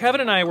 So Kevin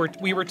and I were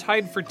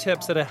tied for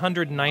tips at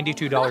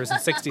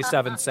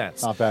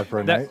 $192.67. Not bad for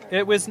a night.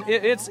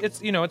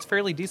 It's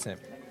fairly decent.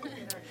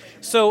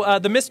 So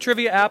the Miss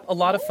Trivia app, a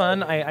lot of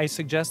fun. I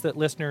suggest that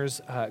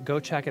listeners go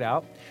check it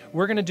out.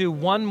 We're going to do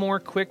one more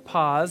quick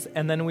pause,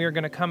 and then we are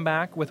going to come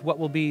back with what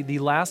will be the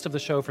last of the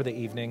show for the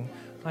evening.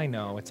 I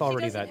know, it's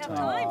already She doesn't that have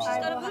time. time.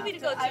 She's got a movie to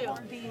go I to.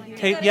 won't be here.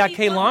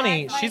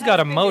 Kaylani, My she's got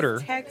a husband is motor,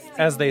 texting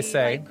as they me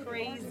say. like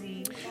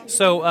crazy.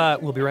 So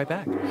we'll be right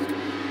back.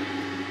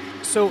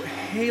 So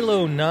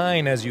Halo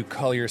 9, as you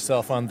call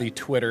yourself on the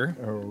Twitter,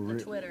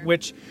 Twitter.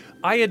 which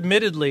I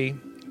admittedly,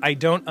 I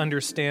don't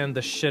understand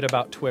the shit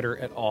about Twitter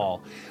at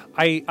all.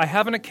 I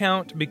have an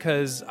account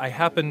because I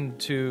happen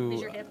to...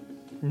 Is your hip?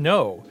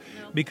 No,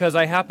 because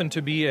I happen to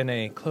be in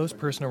a close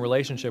personal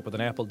relationship with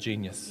an Apple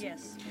genius.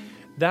 Yes.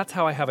 That's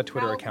how I have a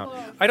Twitter account.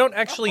 I don't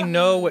actually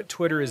know what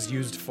Twitter is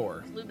used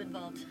for. Lube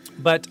involved.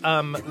 But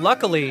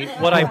luckily,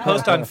 what I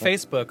post on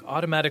Facebook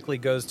automatically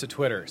goes to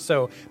Twitter.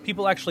 So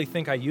people actually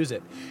think I use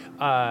it.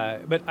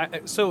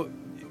 So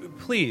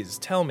please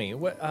tell me,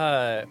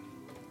 where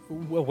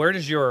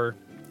does your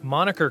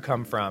moniker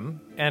come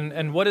from?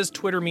 And what does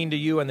Twitter mean to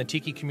you and the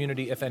Tiki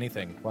community, if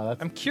anything? Wow,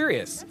 that's- I'm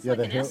curious. It's like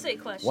an essay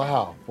question.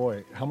 Wow,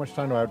 boy, how much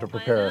time do I have to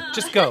prepare?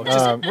 Just go.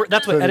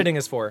 That's what editing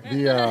is for.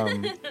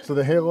 So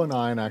the Halo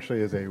 9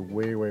 actually is a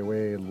way, way,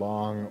 way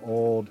long,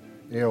 old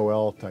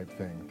AOL type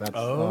thing. That's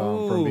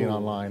from being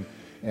online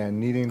and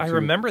needing to... I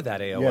remember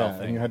that AOL yeah,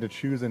 thing. and you had to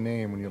choose a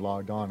name when you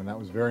logged on, and that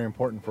was very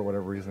important for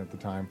whatever reason at the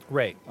time.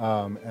 Right.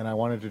 And I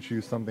wanted to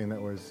choose something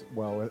that was,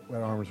 well, at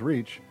arm's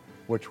reach,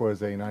 which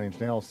was a Nine Inch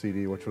Nails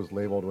CD, which was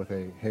labeled with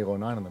a Halo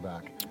 9 on the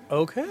back.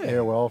 Okay.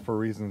 AOL, for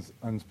reasons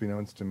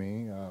unbeknownst to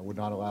me, would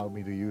not allow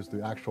me to use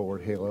the actual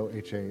word Halo,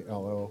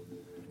 H-A-L-O.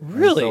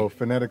 Really? And so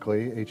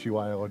phonetically,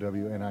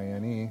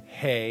 H-E-Y-L-O-W-N-I-N-E.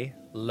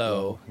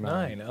 Halo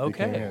 9. became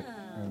Okay. it.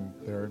 And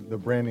the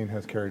branding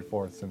has carried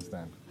forth since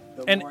then.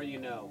 The And- more you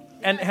know.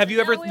 And have you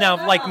ever,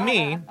 now, like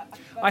me,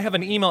 I have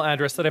an email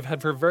address that I've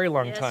had for a very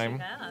long Yes, you time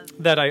have.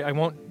 that I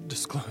won't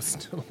disclose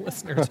to the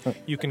listeners.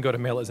 You can go to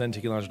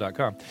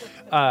mail@zentikilounge.com.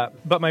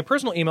 But my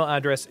personal email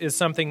address is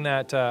something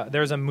that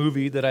there's a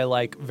movie that I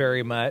like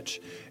very much,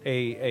 Can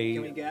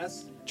we a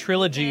guess?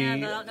 trilogy. Yeah,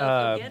 but I don't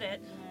know if you'll get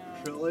it.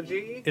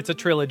 Trilogy? It's a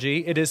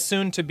trilogy. It is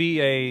soon to be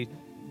a,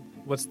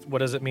 what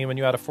does it mean when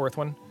you add a fourth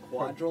one?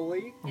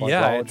 Quadrilogy?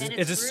 Yeah, Quadrilogy? And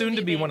it's it's soon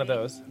to groovy, be one of baby.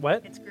 those.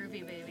 What? It's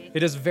groovy, baby.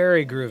 It is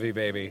very groovy,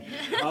 baby.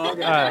 Oh,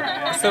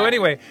 okay. So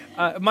anyway,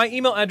 my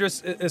email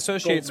address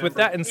associates with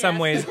that in some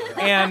ways,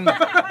 and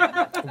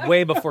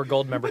way before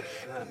Gold member.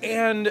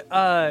 And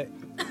I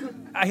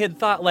had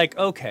thought, like,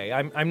 okay,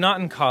 I'm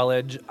not in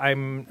college.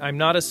 I'm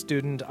not a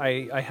student.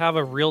 I have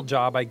a real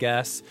job, I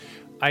guess.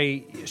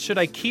 Should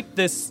I keep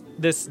this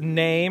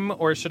name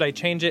or should I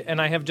change it?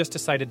 And I have just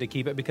decided to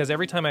keep it because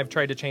every time I've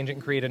tried to change it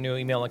and create a new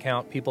email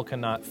account, people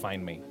cannot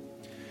find me.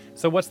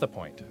 So what's the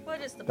point?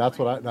 What is the That's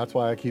point? that's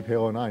why I keep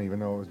Halo 9, even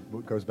though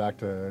it goes back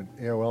to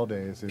AOL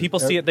days. People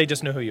see it, they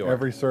just know who you are.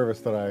 Every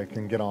service that I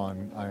can get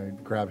on, I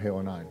grab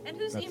Halo 9. And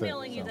who's That's it,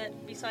 emailing you so.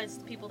 that besides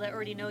the people that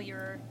already know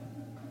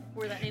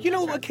where that name You know,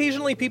 comes from?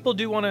 occasionally people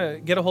do want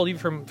to get a hold of you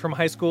from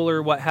high school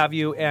or what have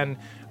you, and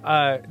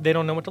they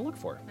don't know what to look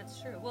for.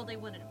 That's true. Well, they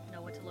wouldn't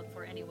know what to look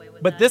for anyway.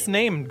 With But that. this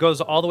name goes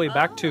all the way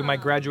back to my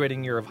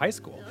graduating year of high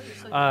school. Oh, you're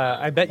so young.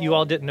 I bet you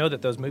all didn't know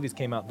that those movies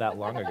came out that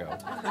long ago.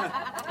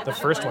 The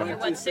first You're one.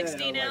 what,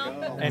 60 now?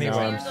 Anyway,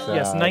 I'm years old? sad.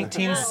 yes, So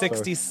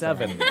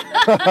 1967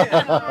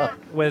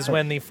 was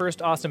when the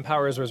first Austin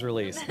Powers was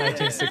released. It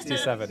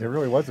 1967.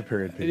 really was a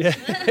period piece. Yeah,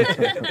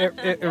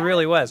 it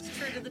really was.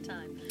 True to the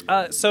time.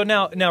 So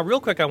now, real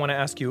quick, I want to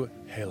ask you,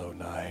 Halo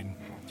 9.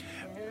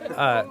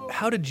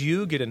 How did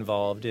you get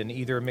involved in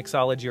either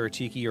mixology or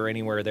tiki or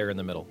anywhere there in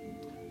the middle?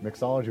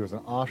 Mixology was an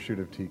offshoot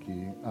of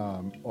Tiki,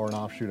 or an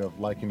offshoot of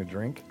liking to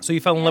drink. So you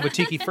fell in love with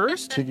tiki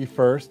first? Tiki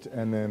first,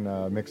 and then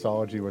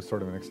mixology was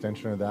sort of an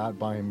extension of that,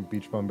 buying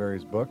Beach Bum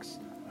Berry's books.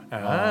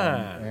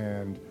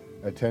 And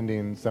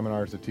attending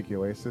seminars at Tiki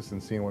Oasis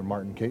and seeing what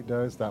Martin Kate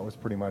does. That was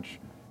pretty much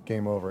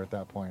game over at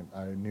that point.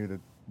 I knew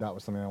that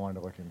was something I wanted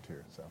to look into.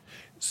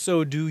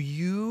 So do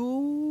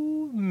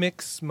you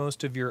mix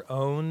most of your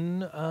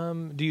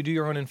own, do you do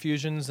your own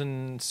infusions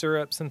and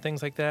syrups and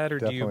things like that? Or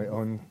Definitely do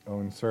you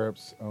own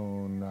syrups,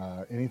 own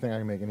anything I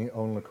can make,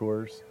 own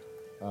liqueurs,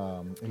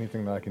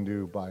 anything that I can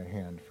do by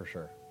hand for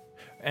sure.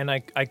 And I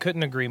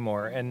couldn't agree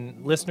more.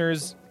 And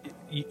listeners,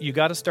 you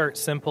got to start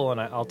simple.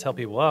 And I'll tell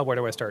people, where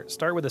do I start?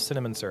 Start with a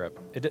cinnamon syrup.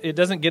 It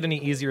doesn't get any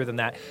easier than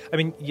that. I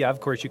mean, yeah, of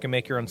course, you can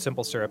make your own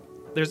simple syrup.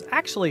 There's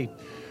actually,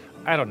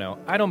 I don't know.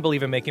 I don't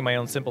believe in making my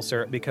own simple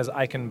syrup because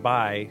I can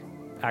buy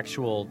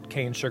actual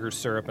cane sugar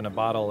syrup in a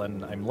bottle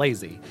and I'm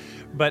lazy.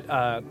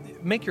 But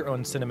make your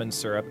own cinnamon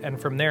syrup. And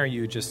from there,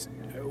 you just...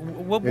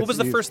 What was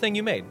the first thing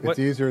you made? It's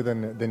easier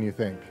than you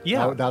think.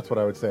 Yeah. That's what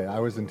I would say. I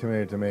was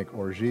intimidated to make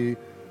orgeat.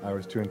 I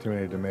was too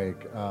intimidated to make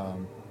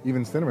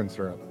even cinnamon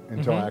syrup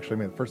until I actually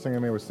made it. First thing I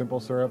made was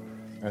simple syrup,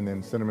 and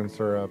then cinnamon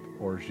syrup,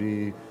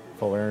 orgeat,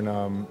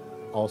 falernum,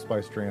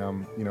 allspice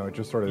dram. It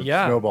just sort of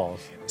snowballs.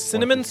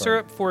 Cinnamon once you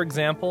syrup, start. for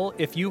example,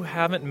 if you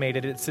haven't made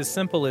it, it's as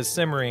simple as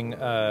simmering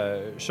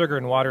sugar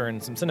and water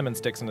and some cinnamon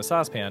sticks in a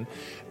saucepan.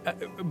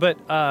 But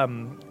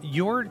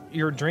your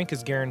drink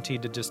is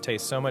guaranteed to just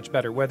taste so much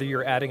better, whether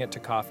you're adding it to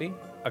coffee,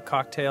 a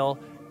cocktail,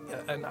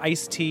 an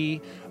iced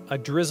tea, a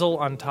drizzle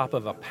on top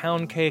of a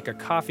pound cake, a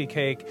coffee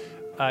cake.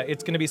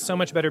 It's going to be so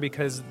much better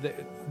because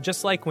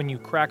just like when you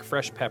crack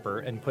fresh pepper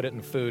and put it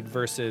in food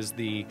versus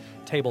the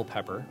table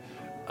pepper,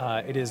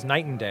 it is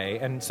night and day.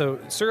 And so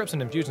syrups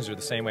and infusions are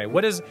the same way.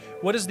 What is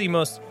the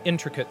most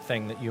intricate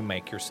thing that you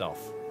make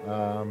yourself?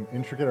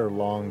 Intricate or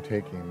long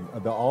taking.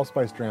 The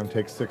allspice dram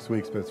takes 6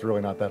 weeks, but it's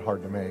really not that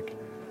hard to make.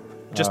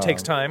 Just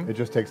takes time? It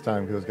just takes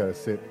time because it's got to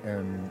sit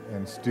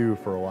and stew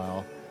for a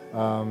while.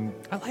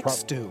 I like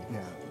stew.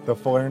 Yeah, the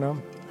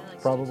falernum,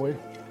 probably.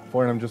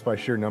 Falernum just by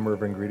sheer number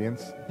of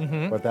ingredients,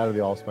 but that or the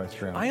allspice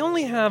dram. I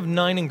only have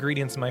 9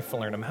 ingredients in my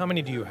falernum. How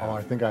many do you have?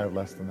 I think I have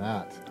less than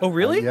that. Oh,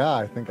 really? Yeah,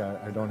 I think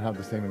I don't have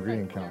the same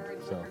ingredient count.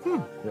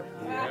 So,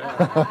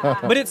 yeah.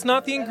 But it's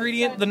not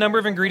the number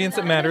of ingredients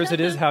that matters. It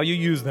is how you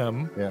use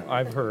them. Yeah.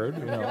 I've heard.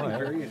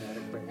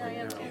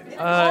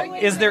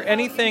 Is there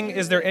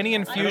any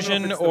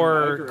infusion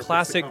or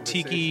classic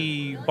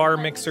tiki bar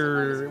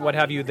mixer, what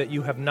have you, that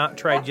you have not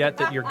tried yet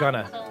that you're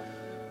gonna?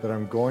 That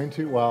I'm going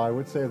to? Well, I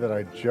would say that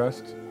I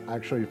just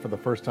actually, for the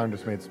first time,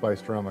 just made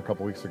spiced rum a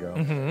couple weeks ago.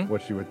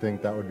 Which you would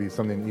think that would be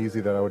something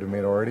easy that I would have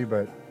made already,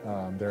 but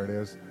there it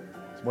is.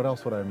 So what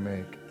else would I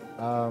make?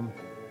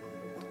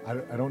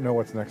 I don't know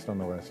what's next on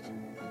the list.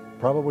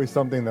 Probably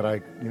something that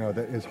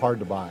that is hard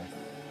to buy.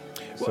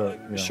 So,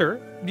 Sure.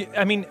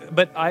 I mean,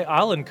 but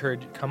I'll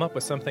encourage come up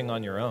with something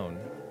on your own.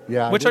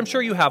 Yeah, which I'm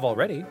sure you have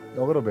already.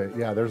 A little bit,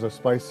 yeah. There's a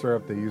spice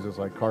syrup that uses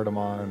like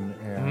cardamom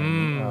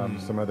and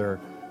some other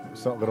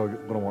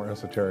little more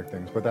esoteric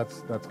things, but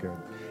that's good.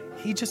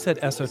 He just said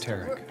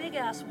esoteric. Big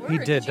ass word. He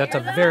did. That's a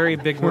very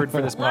big word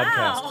for this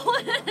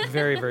podcast.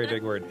 Very, very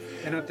big word.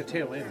 And at the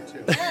tail end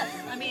too. Yes,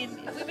 I mean,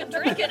 we've been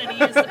drinking and he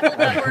used to pull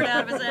that word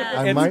out of his ass.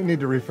 I might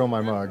need to refill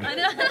my mug. I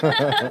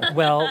know.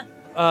 Well,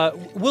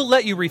 we'll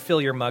let you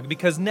refill your mug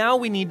because now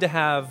we need to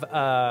have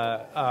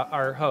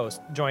our host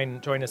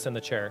join us in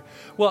the chair.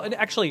 Well, and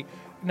actually,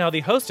 now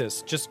the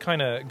hostess just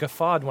kind of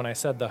guffawed when I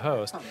said the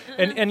host.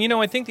 And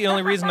I think the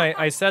only reason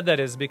I said that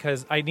is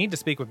because I need to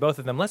speak with both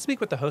of them. Let's speak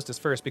with the hostess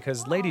first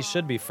because ladies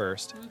should be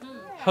first.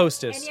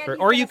 Hostess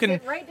first. Or you can do.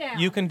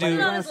 You're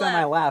gonna sit on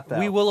my lap though.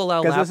 We will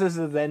allow because this is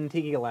the Zen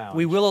Tiki Lounge.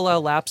 We will allow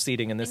lap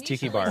seating in this And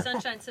tiki usually bar.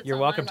 Sunshine sits You're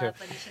on welcome my to. lap,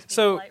 but he's just being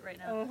So, polite right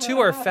now. to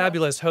our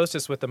fabulous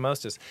hostess with the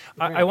mostest,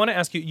 I want to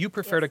ask you. You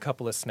prepared a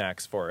couple of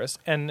snacks for us,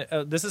 and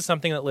this is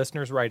something that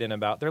listeners write in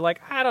about. They're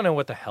like, I don't know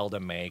what the hell to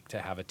make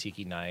to have a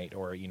tiki night,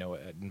 or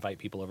invite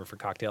people over for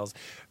cocktails.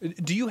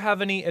 Do you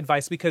have any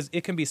advice? Because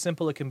it can be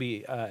simple, it can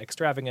be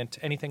extravagant,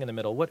 anything in the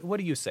middle. What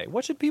do you say?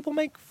 What should people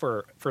make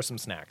for some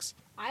snacks?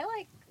 I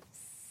like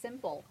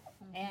simple,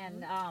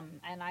 and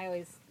I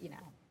always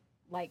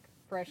like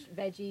fresh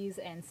veggies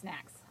and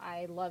snacks.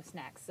 I love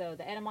snacks. So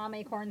the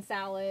edamame corn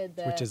salad,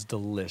 Which is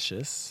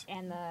delicious.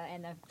 and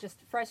the just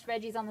fresh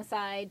veggies on the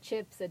side,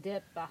 chips, a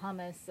dip, a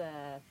hummus,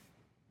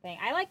 thing.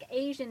 I like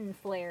Asian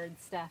flared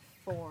stuff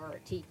for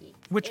tiki.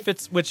 Which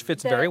fits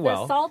very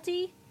well. The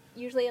salty,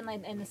 usually in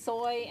the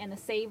soy and the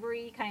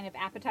savory kind of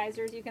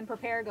appetizers you can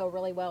prepare go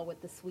really well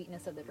with the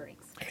sweetness of the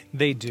drinks.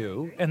 They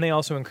do, and they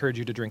also encourage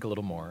you to drink a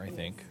little more, I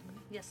think.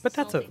 Yes, But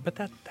that's salty.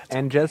 that's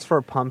And just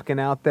for Pumpkin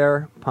out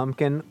there,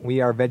 Pumpkin,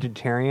 we are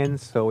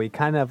vegetarians, so we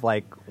kind of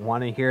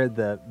want to hear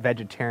the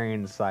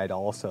vegetarian side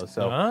also.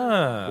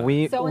 So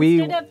we So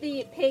instead of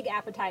the pig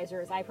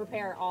appetizers, I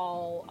prepare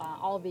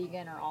all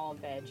vegan or all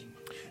veg.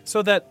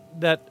 So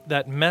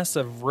that mess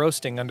of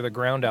roasting under the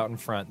ground out in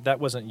front, that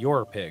wasn't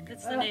your pig.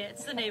 It's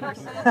the neighbors.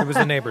 It was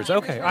the neighbors.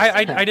 Okay,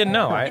 I didn't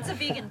know. It's a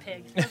vegan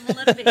pig.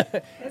 Let it be.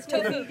 It's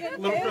tofu. A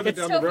little further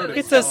down the road.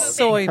 It's a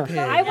soy pig.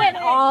 I went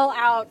all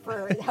out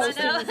for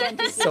hosting the Zen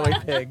Tiki Soy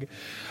Lounge. pig.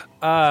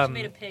 Just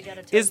made a pig out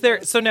of tofu. Is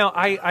there? So now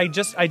I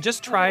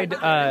just tried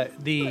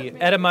the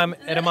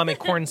edamame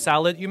corn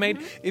salad you made.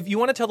 If you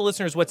want to tell the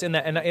listeners what's in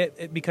that,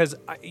 and because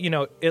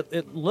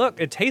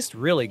it tastes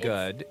really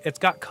good. It's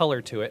got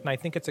color to it, and I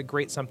think it's a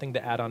great something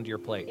to add onto your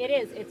plate. It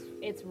is.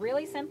 It's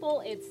really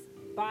simple. It's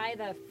buy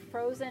the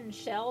frozen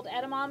shelled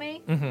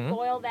edamame,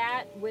 boil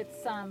that with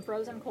some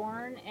frozen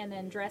corn, and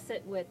then dress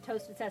it with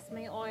toasted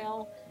sesame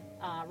oil,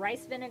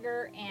 rice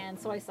vinegar, and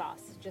soy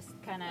sauce. Just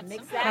kind of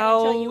mix that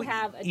How until you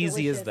have a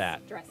easy is delicious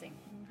that? dressing.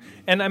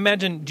 And I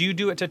imagine, do you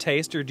do it to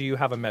taste, or do you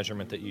have a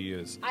measurement that you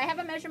use? I have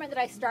a measurement that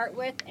I start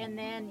with, and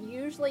then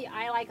usually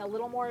I like a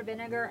little more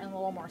vinegar and a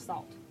little more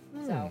salt.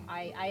 So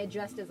I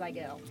adjust as I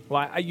go.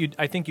 Well,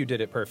 I think you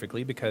did it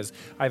perfectly because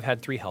I've had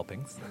 3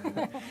 helpings.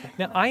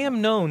 Now, I am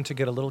known to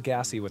get a little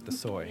gassy with the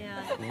soy.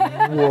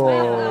 Yeah.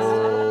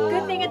 Whoa.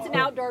 Good thing it's an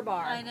outdoor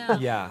bar. I know.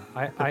 Yeah,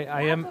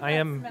 I am.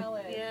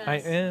 Yes. I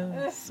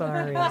am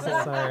sorry. It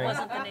Sorry.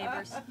 wasn't the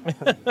neighbors.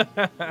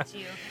 It's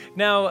you.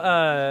 Now,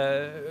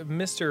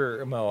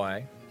 Mr.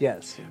 Moai.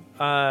 Yes.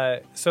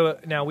 So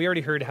now we already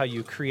heard how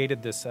you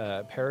created this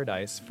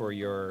paradise for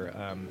your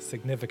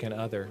significant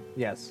other,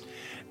 Yes.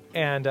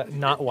 and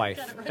not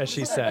wife, as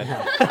she said.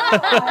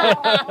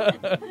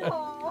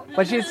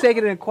 But she's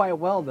taken it quite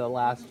well the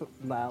last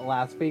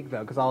week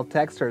though, because I'll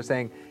text her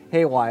saying,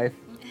 "Hey wife,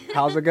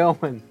 how's it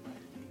going?"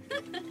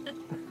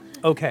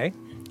 Okay,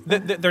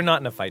 they're not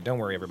in a fight. Don't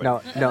worry,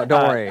 everybody. No,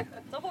 don't worry.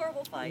 It's a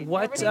horrible fight.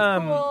 What?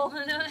 Everything's cool.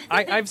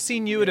 I've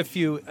seen you at a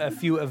few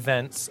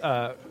events.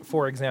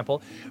 For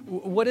example,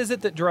 what is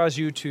it that draws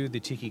you to the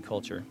tiki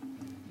culture?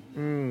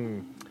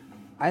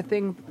 I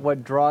think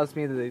what draws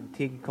me to the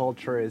tiki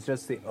culture is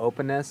just the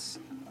openness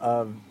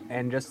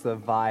and just the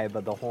vibe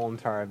of the whole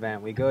entire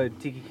event. We go to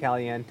Tiki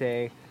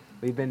Caliente,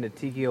 we've been to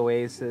Tiki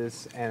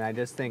Oasis, and I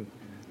just think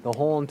the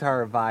whole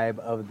entire vibe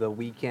of the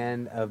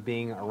weekend of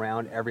being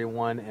around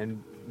everyone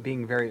and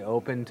being very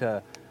open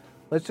to,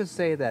 let's just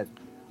say that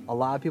a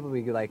lot of people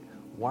would be like,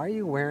 why are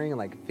you wearing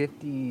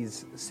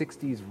 50s,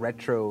 60s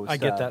retro stuff? I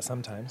get that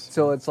sometimes.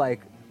 So it's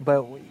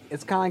but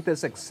it's kind of like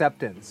this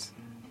acceptance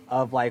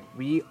of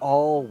we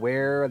all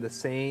wear the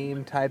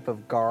same type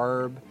of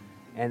garb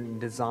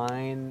and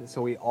design,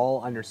 so we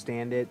all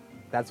understand it.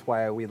 That's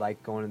why we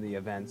like going to the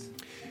events.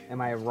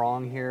 Am I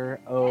wrong here?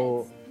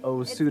 Oh,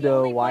 It's the pseudo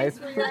only wife.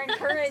 place where you're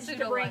encouraged to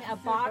Pseudo bring wife. a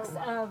box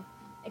of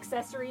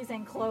accessories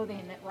and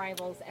clothing that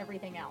rivals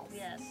everything else.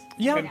 Yes.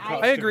 Yeah, And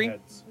I agree.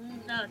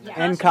 No, the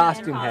And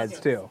costume costume heads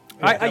too.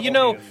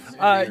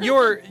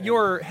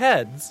 Your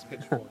heads,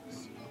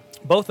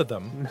 both of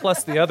them,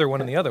 plus the other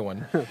one and the other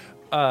one,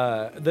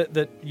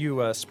 that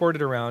you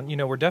sported around,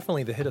 were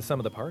definitely the hit of some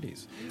of the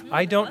parties.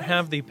 I don't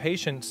have the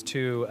patience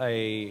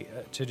to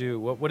do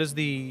what is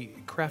the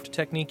craft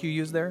technique you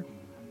use there?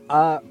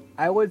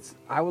 I would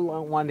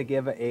want to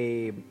give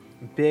a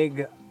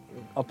big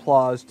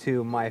applause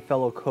to my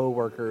fellow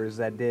coworkers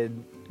that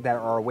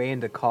are way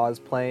into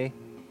cosplay,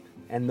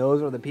 and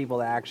those are the people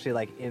that actually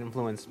like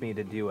influenced me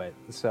to do it.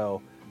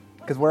 So,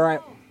 because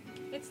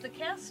It's the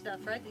cast stuff,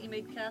 right? That you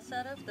make casts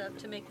out of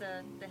to make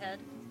the head.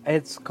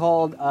 it's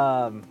called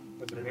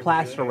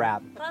plaster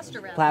wrap.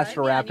 Plaster wrap.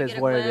 Plaster right? wrap Yeah, and is you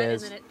get what wet it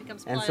is. And, then it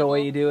becomes And so what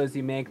pliable. you do is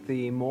you make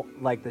the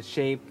the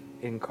shape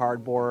in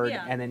cardboard,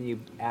 Yeah. and then you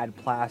add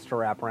plaster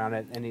wrap around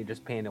it, and you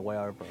just paint away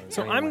over it.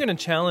 So I'm going to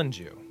challenge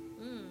you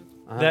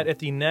that at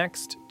the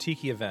next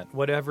Tiki event,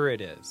 whatever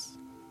it is,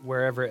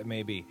 wherever it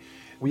may be,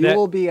 We that-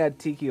 will be at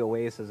Tiki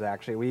Oasis.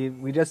 Actually,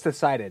 we just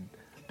decided.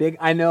 Big.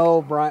 I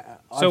know, Brian.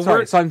 So I'm sorry,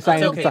 we're- Sunshine.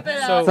 It's okay, but,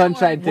 So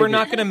Sunshine. we're Tiki.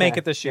 not going to make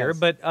it this year, Yes.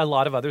 but a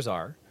lot of others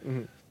are.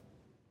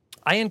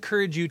 I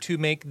encourage you to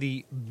make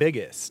the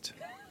biggest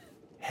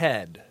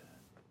head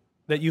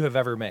that you have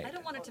ever made. I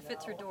don't want it to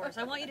fit through doors.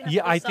 I want you to have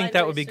Yeah, to go I think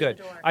that would be sideways good.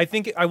 through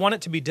the door. I want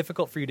it to be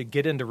difficult for you to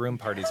get into room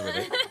parties with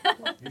it.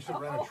 You should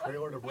rent a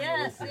trailer to bring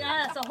Yes, it with you.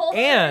 yes, a whole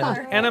And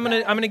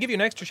trailer. I'm gonna give you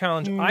an extra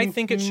challenge. I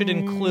think it should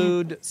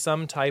include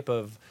some type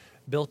of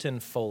built-in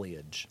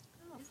foliage.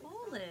 Oh,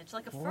 foliage,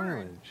 like a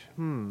fern.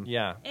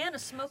 Yeah. And a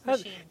smoke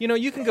machine.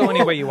 You can go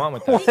any way you want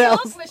with that.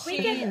 Smoke We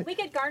machine.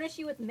 could garnish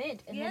you with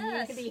mint, and then you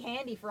Yes. could be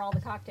handy for all the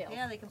cocktails.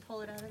 Yeah, they can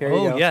pull it out of Here there.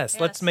 you Oh go. yes,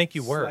 let's Yes. make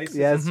you work. Slices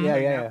Yes, of yeah,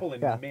 pineapple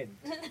and yeah. mint.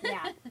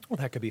 Yeah. Well,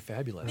 that could be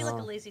fabulous. Be like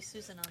a lazy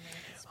Susan on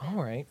there.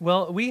 All right.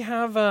 Well, we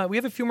have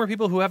a few more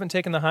people who haven't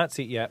taken the hot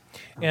seat yet,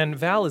 and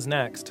Val is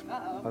next.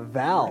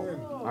 Val.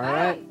 All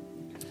right.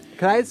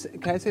 Can I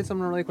say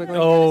something really quickly?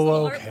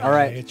 Oh, okay. All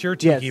right. It's your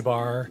tiki Yes.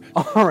 bar.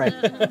 All right.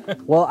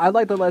 Well, I'd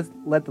like to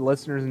let the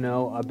listeners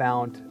know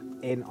about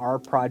an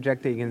art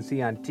project that you can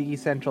see on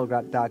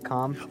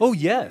tikicentral.com. Oh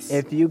yes.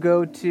 If you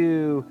go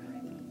to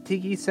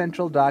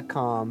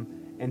tikicentral.com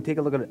and take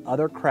a look at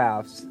other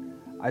crafts,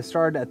 I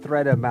started a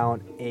thread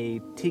about a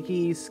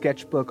tiki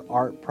sketchbook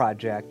art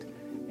project,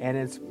 and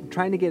it's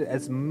trying to get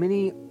as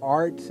many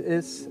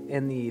artists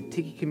in the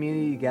tiki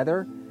community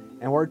together.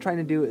 And what we're trying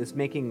to do is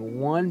making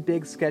one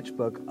big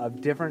sketchbook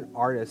of different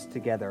artists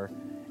together.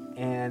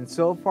 And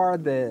so far,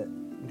 the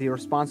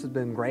response has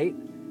been great.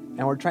 And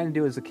what we're trying to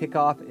do is a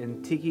kickoff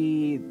in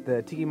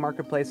the Tiki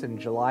Marketplace in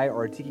July,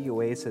 or Tiki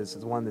Oasis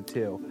is one of the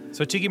two.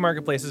 So Tiki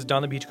Marketplace is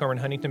down the beachcomber in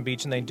Huntington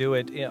Beach, and they do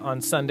it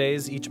on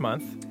Sundays each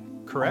month.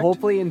 Correct.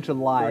 Hopefully in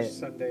July. First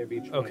Sunday of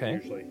each Okay.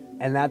 month usually.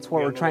 And that's what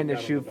Be we're on the trying to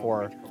lookout shoot on the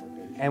for. Beachcomber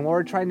page. And what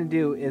we're trying to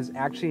do is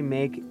actually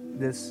make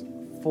this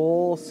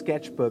full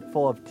sketchbook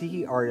full of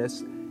tiki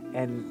artists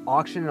and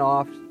auction it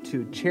off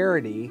to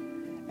charity.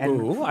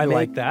 And Ooh, I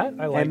like that.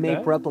 I like and make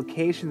that.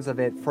 replications of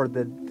it for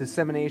the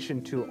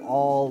dissemination to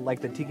all like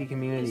the tiki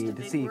community Used a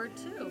to big see. word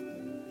too.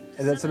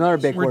 And that's another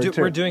big word too.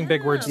 We're doing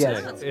big words Yeah,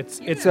 today. yes.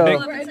 It's So-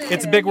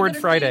 it's Big Word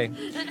Friday.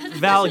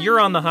 Val, you're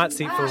on the hot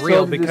seat for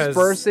real So the because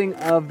dispersing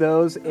of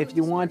those, if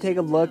you want to take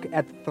a look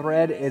at the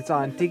thread, it's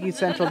on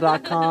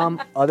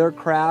tikicentral.com, other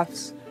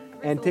crafts,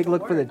 and take a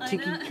look for the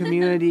Tiki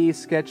Community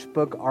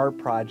Sketchbook Art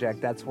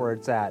Project. That's where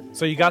it's at.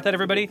 So you got that,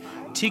 everybody?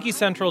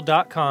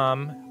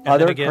 TikiCentral.com. And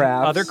Other then again,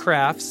 crafts. Other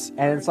crafts.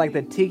 And it's like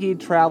the Tiki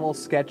Travel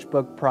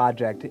Sketchbook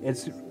Project.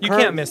 It's You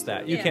can't miss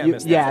that. You can't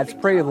miss that. Yeah, it's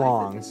pretty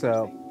long,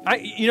 so...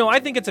 I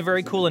think it's a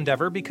very cool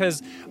endeavor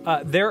because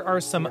there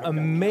are some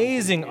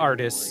amazing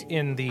artists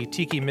in the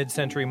Tiki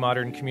mid-century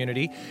modern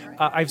community.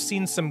 I've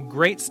seen some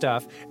great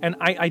stuff, and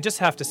I just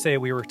have to say,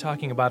 we were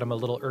talking about him a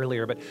little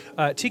earlier, but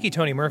Tiki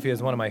Tony Murphy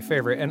is one of my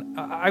favorite, and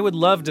I would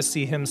love to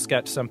see him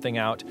sketch something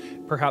out,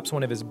 perhaps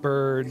one of his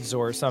birds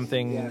or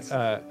something. Yes.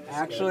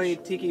 Actually,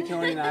 Tiki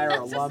Tony and I are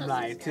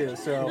alumni, too,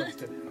 so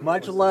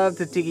much love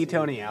to Tiki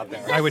Tony out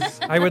there.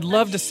 I would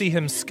love to see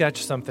him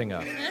sketch something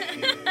up.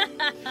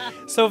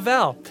 So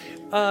Val,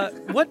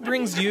 what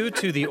brings you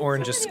to the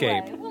Orange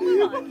Escape?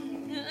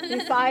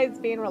 Besides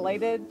being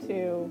related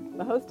to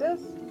the hostess,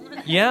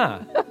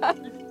 Yeah.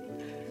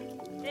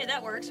 Hey,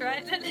 that works,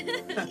 right?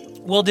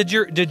 Well, did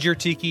your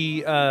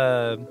Tiki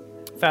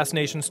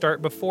fascination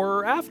start before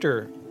or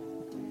after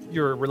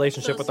your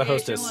relationship with the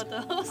hostess? Association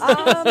with the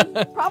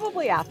hostess.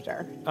 probably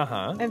after.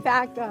 Uh-huh. In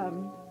fact,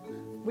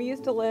 we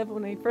used to live,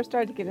 when we first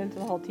started to get into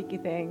the whole tiki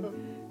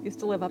thing, used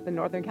to live up in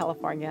Northern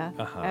California.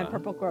 Uh-huh. And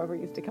Purple Grover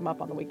used to come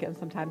up on the weekends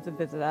sometimes and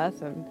visit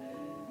us. And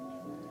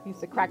we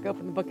used to crack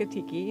open the book of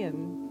tiki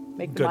and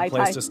make the Mai Good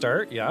place Tai. to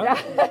start,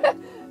 yeah.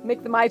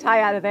 Make the Mai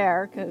Tai out of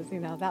there, because,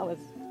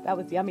 that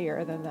was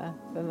yummier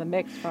than the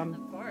mix from...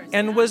 Of course.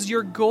 And was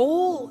your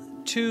goal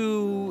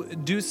to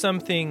do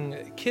something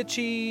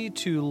kitschy,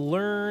 to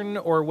learn,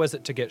 or was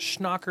it to get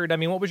schnockered? I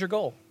mean, what was your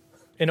goal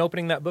in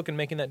opening that book and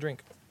making that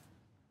drink?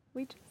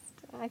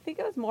 I think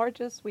it was more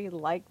just we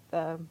liked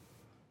the.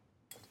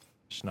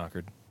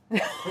 Schnockered.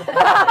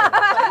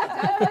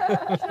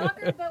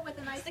 Shocker, but with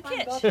a nice fun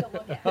kitsch. book to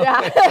look at.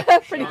 Yeah,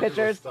 pretty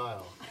pictures.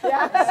 Style. Style.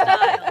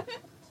 I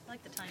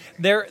like the time.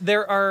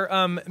 There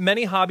are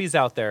many hobbies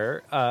out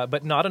there,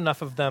 but not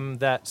enough of them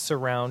that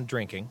surround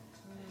drinking.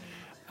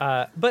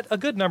 But a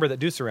good number that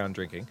do surround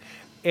drinking.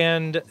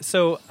 And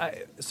so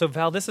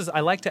Val, I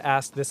like to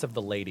ask this of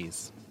the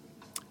ladies.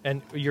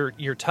 And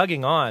you're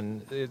tugging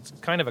on, it's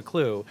kind of a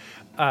clue.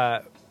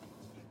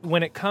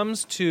 When it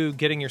comes to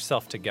getting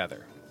yourself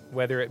together,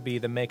 whether it be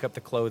the makeup,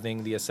 the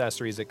clothing, the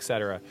accessories,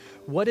 etc.,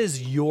 what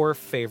is your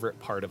favorite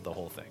part of the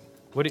whole thing?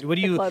 What do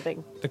you? The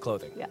clothing. The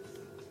clothing. Yes.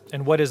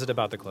 And what is it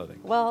about the clothing?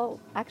 Well,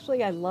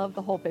 actually, I love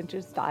the whole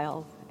vintage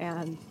style,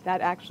 and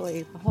that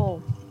actually the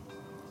whole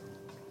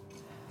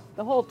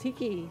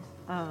tiki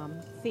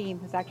scene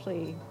has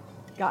actually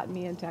gotten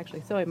me into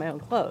actually sewing my own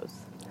clothes,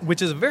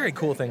 Which is a very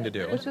cool thing to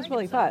do. which is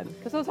really fun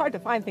because it was hard to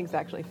find things that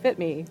actually fit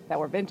me that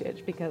were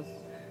vintage because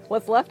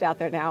what's left out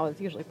there now is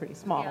usually pretty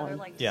small. Yeah, they're and-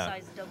 like Yeah.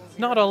 size double zero.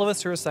 Not all of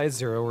us are a size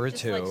 0 or a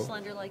Just 2. like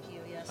slender like you,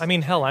 yes. I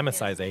mean, hell, I'm a Yeah.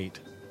 size 8.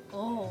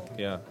 Oh.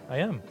 Yeah, I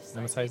am.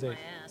 I'm a size 8. My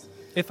ass.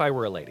 If I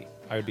were a lady,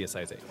 I would be a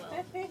size 8.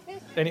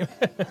 Anyway,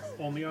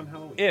 Only on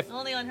Halloween. if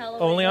Only on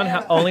Halloween.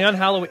 only on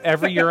Halloween,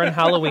 every year on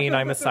Halloween,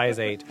 I'm a size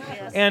 8.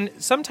 Yes. And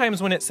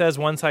sometimes when it says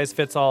one size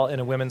fits all in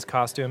a women's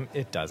costume,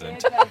 it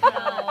doesn't.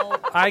 No.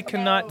 I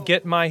cannot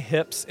get my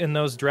hips in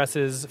those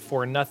dresses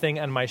for nothing,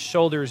 and my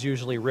shoulders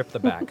usually rip the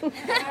back.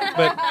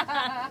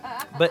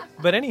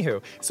 But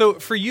anywho, so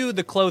for you,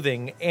 the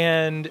clothing,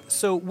 and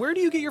so where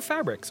do you get your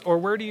fabrics, or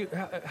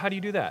how do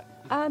you do that?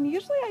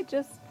 Usually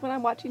when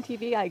I'm watching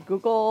TV, I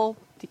Google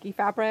tiki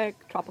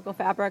fabric, tropical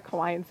fabric,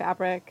 Hawaiian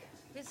fabric.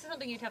 This is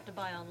something you'd have to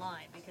buy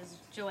online because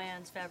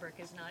Joann's fabric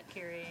is not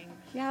carrying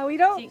Yeah, we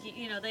don't. tiki.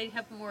 You know, they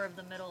have more of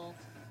the middle.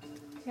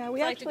 Yeah,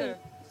 we I'd like to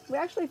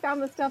actually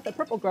found the stuff that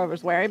Purple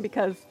Grover's wearing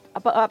because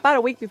about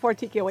a week before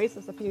Tiki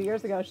Oasis a few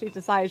years ago, she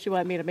decided she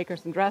wanted me to make her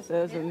some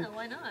dresses and Yeah,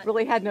 why not?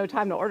 really had no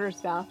time to order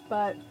stuff.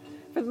 But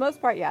for the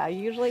most part, yeah, you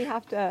usually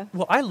have to.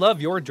 Well, I love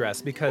your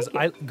dress because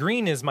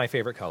green is my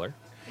favorite color.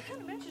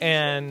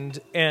 And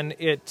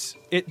it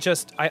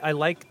just I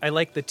like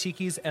the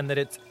tikis and that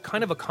it's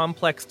kind of a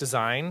complex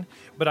design,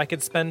 but I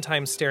could spend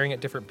time staring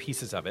at different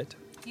pieces of it.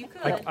 You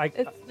could. Like I,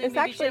 It's Maybe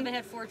actually. you should have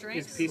had 4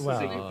 drinks. Is pieces a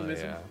well,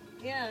 euphemism? yeah.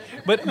 Yeah.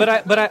 But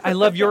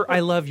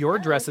I love your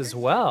dress as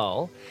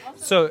well.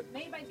 So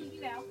Made by Tiki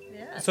Val.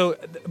 Yeah. so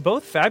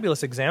both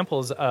fabulous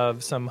examples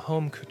of some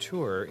home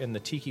couture in the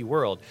tiki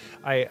world.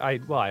 I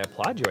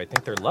applaud you. I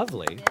think they're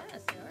lovely. Yes,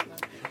 they are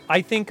lovely.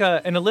 I think,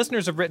 and the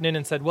listeners have written in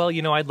and said, well,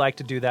 I'd like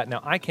to do that.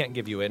 Now, I can't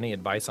give you any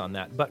advice on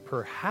that, but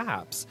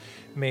perhaps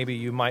maybe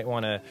you might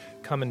want to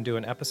come and do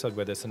an episode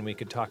with us and we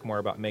could talk more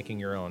about making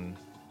your own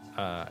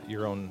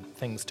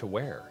things to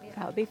wear.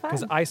 That would be fun.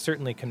 Because I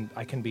certainly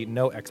can be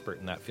no expert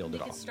in that field You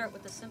at all. could start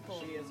with the simple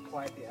She is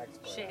quite the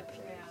expert. shape.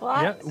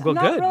 Well, Yeah, I'm well,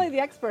 not good. really the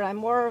expert. I'm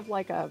more of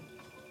like a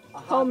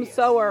home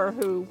sewer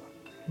who.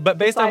 But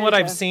based on what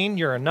decided I've to- seen,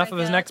 you're enough of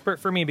Like an that. expert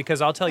for me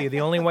because I'll tell you, the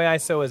only way I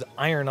sew is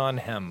iron on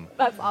hem,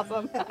 That's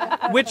awesome.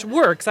 which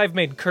works. I've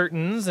made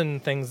curtains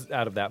and things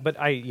out of that. But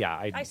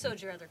I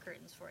sewed your other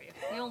curtains for you.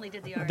 You only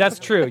did the art. that's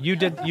true. You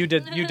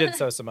did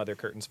sew some other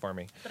curtains for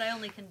me. But I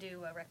only can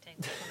do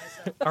rectangles for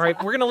myself. All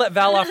right, we're gonna let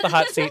Val off the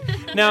hot seat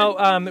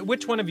now.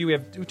 Which one of you? We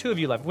have 2 of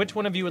you left. Which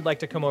one of you would like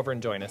to come over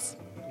and join us?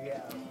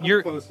 Yeah.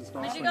 You're. Closest But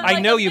you possible. got I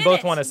like know a you both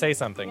minute. want to say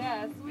something.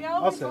 Yes, we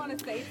always sit. want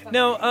to say something.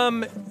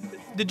 Now,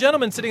 the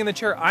gentleman sitting in the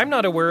chair, I'm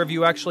not aware of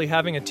you actually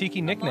having a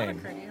tiki nickname.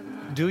 Moniker, do you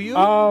have a Do you?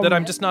 Um, That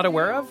I'm just not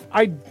aware of?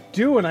 I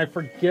do, and I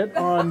forget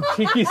on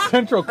Tiki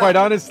Central, quite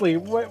honestly.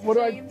 What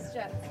do I... James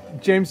Jets.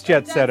 James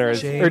Jetsetter, or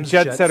James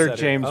Jetsetter Jetsetter.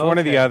 James, one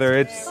or the Okay.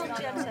 other. call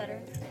Jet Setter?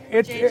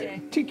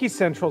 It's Tiki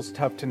Central's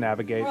tough to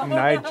navigate, and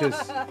I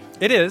just...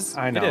 It is.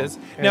 I know. It is.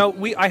 Now,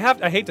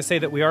 I hate to say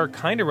that we are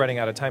kind of running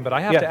out of time, but I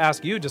have Yeah. to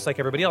ask you, just like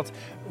everybody else,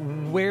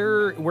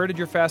 where did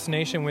your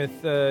fascination with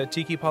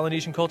Tiki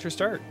Polynesian culture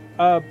start?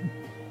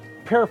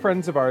 pair of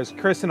friends of ours,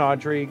 Chris and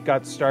Audrey,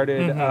 got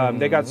started.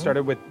 They got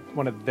started with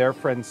one of their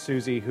friends,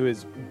 Susie, who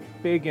is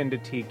big into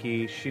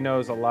tiki. She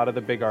knows a lot of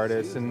the big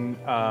artists, and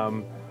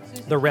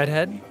The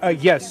redhead?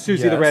 yes,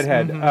 Susie the Yes.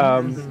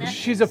 redhead.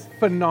 She's a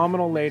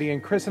phenomenal lady,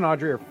 and Chris and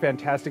Audrey are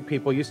fantastic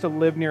people. Used to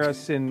live near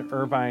us in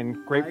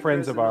Irvine. Great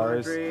friends of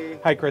ours.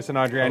 Hi, Chris and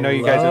Audrey. I know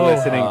you guys are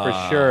listening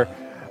for sure.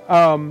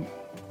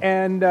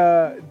 And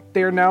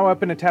they're now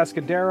up in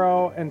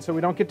Atascadero, and so we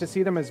don't get to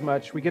see them as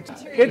much.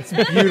 It's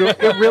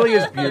beautiful. It really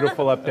is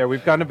beautiful up there.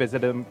 We've gone to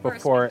visit them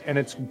before, and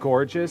it's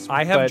gorgeous.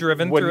 I have but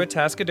driven when- through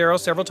Atascadero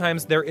several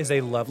times. There is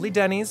a lovely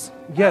Denny's.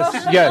 Yes,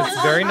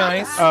 yes. Very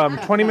nice.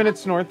 20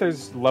 minutes north,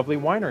 there's lovely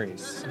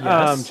wineries.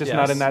 Yes, just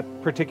not yes. in that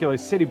particular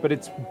city, but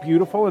it's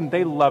beautiful, and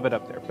they love it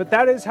up there. But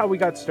that is how we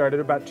got started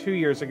about 2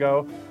 years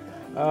ago.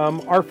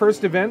 Our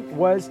first event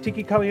was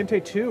Tiki Caliente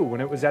 2, when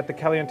it was at the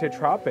Caliente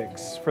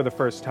Tropics for the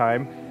first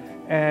time.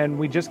 And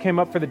we just came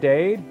up for the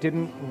day,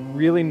 didn't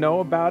really know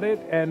about it,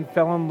 and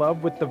fell in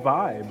love with the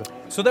vibe.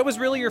 So that was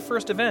really your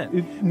first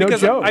event? No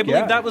because joke, I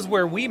believe yeah. that was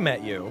where we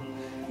met you.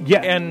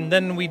 Yeah. And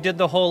then we did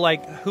the whole,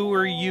 like, who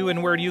are you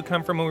and where do you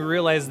come from? And we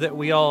realized that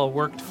we all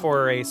worked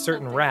for a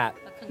certain rat.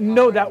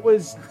 No, that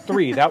was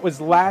 3. That was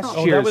last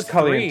Oh, year's that was 3.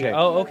 Caliente.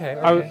 Oh,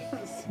 okay.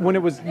 When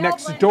it was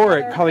next door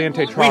at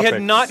Caliente We Tropics.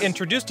 had not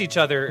introduced each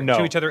other No.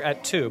 to each other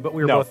at 2, but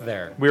we were No. both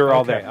there. We were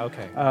all Okay, there.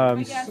 Okay.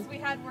 Yes, we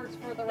had works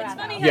for the rat.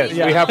 funny house. how Yes,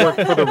 you we have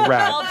worked for the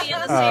rat. all be in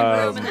the same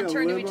room and then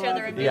turn to each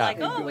other and be Yeah.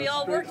 like, oh, we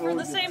all worked for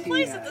the same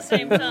place at the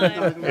same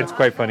time. It's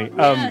quite funny.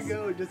 Yes.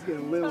 Go, just get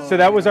a little. So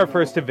that was our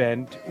first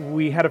event.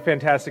 We had a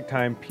fantastic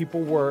time.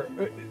 People were.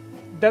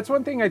 That's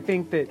one thing I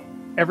think that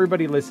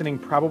everybody listening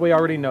probably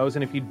already knows.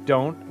 And if you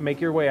don't, make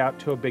your way out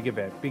to a big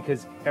event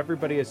because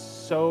everybody is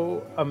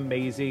so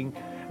amazing.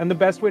 And the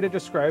best way to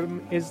describe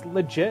them is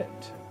legit.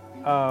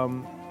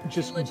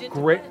 Just Legit to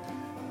great.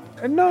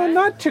 quit. No,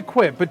 not to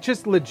quit, but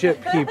just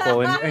legit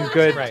people and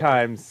good Right.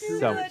 times.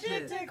 So.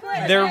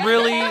 They're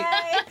really,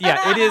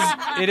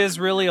 it is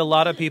really a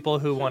lot of people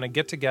who want to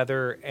get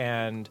together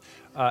and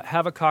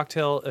have a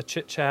cocktail, a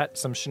chit chat,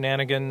 some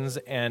shenanigans,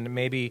 and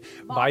maybe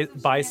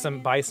buy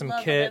some Love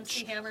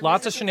kitsch. MC Hammer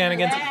Lots of music.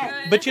 shenanigans.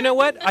 But you know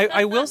what?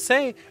 I will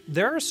say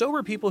there are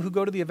sober people who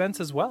go to the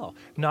events as well.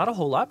 Not a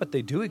whole lot, but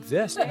they do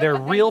exist. They're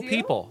real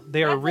people.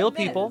 They are real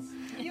people.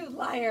 You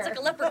liar. It's like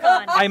a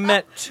leprechaun. I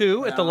met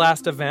 2 at the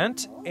last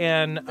event,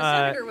 and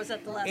the senator was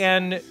at the last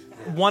and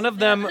one of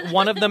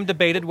them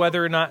debated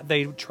whether or not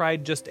they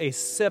tried just a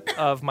sip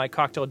of my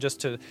cocktail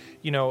just to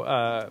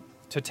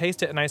to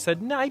taste it, and I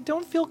said, no, I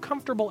don't feel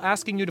comfortable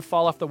asking you to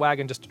fall off the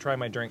wagon just to try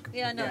my drink.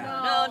 Yeah, no.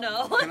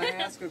 Can I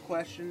ask a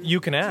question? You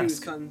can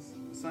ask. To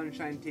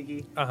Sunshine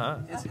Tiki. Uh-huh.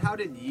 Is how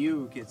did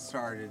you get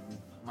started?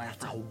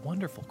 That's a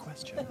wonderful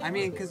question. I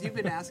mean, because you've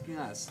been asking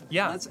us.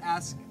 Yeah. Let's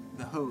ask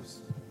the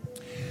host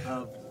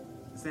of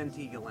Zen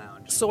Tiki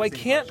Lounge. So I Same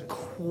can't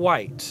question.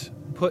 quite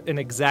put an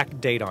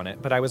exact date on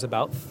it, but I was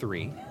about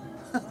 3.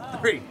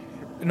 3.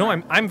 No,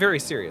 I'm very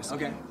serious.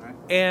 Okay. All right.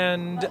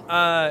 And So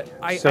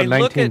I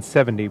look at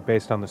 1970,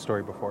 based on the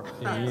story before.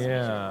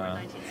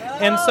 Yeah.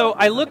 And so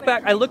I look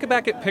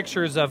back at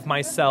pictures of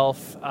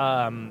myself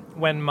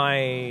when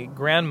my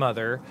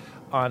grandmother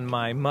on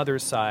my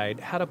mother's side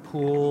had a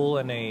pool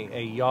and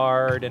a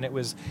yard, and it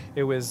was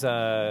Is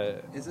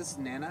this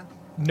Nana?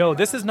 no,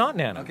 this is not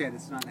Nana. Okay,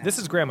 this is not Nana. This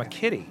is Grandma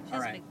Kitty. All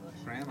right.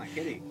 Grandma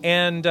Kitty.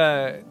 And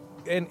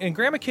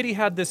Grandma Kitty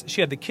had this. She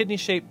had the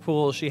kidney-shaped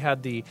pool. She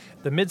had the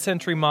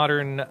mid-century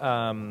modern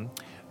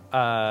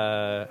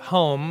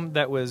home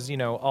that was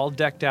all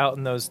decked out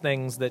in those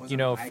things that Was it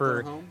an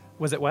for. Eichler home?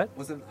 Was it what?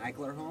 Was it an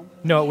Eichler home?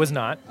 No, it was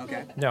not.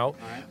 Okay. No.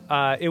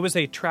 All It was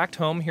a tract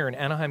home here in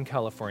Anaheim,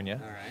 California.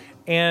 All right.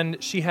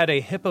 And she had a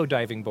hippo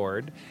diving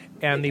board,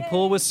 and the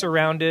pool was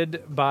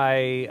surrounded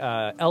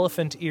by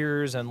elephant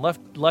ears and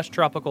lush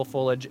tropical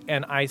foliage.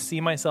 And I see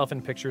myself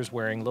in pictures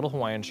wearing little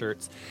Hawaiian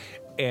shirts,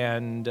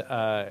 and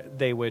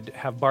they would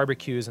have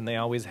barbecues, and they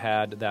always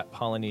had that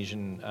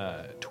Polynesian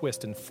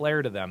twist and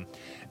flair to them.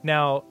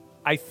 Now,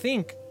 I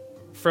think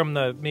from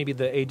maybe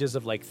the ages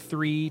of like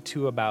 3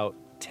 to about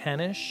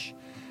 10-ish,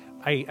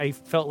 I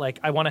felt like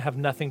I want to have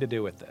nothing to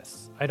do with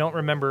this. I don't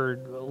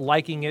remember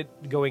liking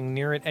it, going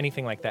near it,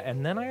 anything like that.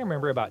 And then I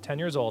remember about 10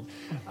 years old,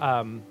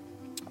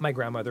 my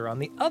grandmother on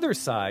the other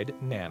side,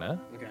 Nana,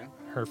 Okay.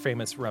 her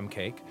famous rum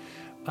cake,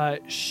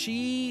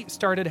 she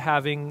started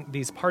having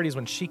these parties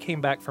when she came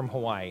back from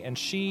Hawaii, and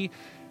she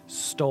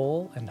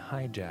stole and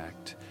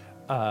hijacked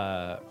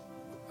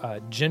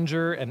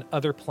ginger and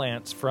other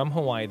plants from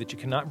Hawaii that you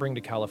cannot bring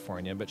to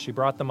California, but she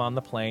brought them on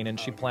the plane, and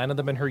she planted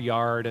them in her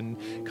yard and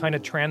kind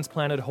of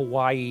transplanted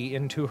Hawaii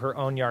into her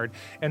own yard,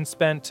 and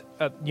spent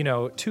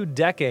 2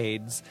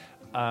 decades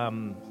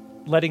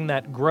letting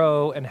that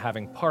grow and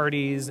having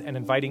parties and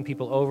inviting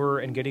people over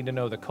and getting to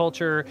know the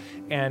culture.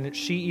 And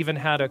she even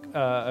had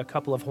a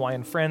couple of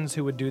Hawaiian friends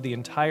who would do the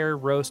entire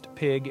roast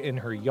pig in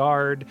her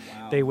yard.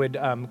 Wow. They would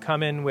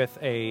come in with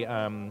a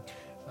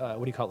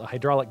a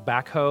hydraulic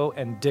backhoe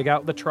and dig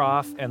out the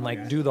trough and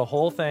do the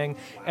whole thing.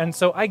 And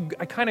so I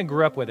kind of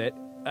grew up with it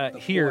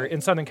here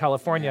in Southern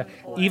California.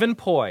 Even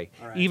poi,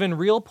 even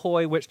real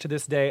poi, which to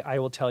this day I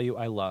will tell you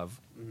I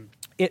love. Mm-hmm.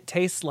 It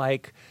tastes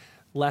like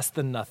less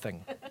than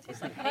nothing.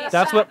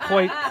 That's what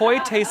poi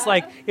tastes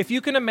like. If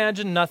you can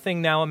imagine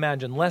nothing, now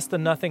imagine less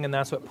than nothing, and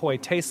that's what poi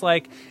tastes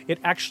like. It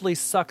actually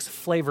sucks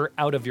flavor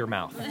out of your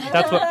mouth.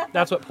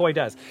 That's what poi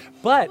does.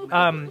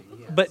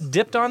 But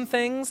dipped on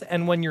things,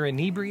 and when you're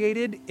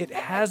inebriated, it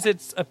has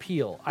its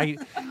appeal. I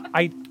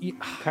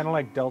kind of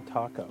like Del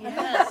Taco.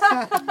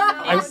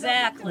 Yes.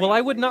 Exactly. Well,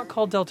 I would not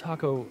call Del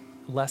Taco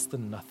less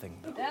than nothing,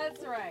 though.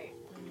 That's right.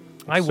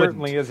 I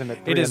certainly isn't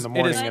at 3 in the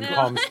morning in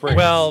Palm Springs.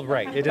 Well,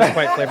 right, it is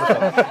quite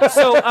flavorful.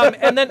 So,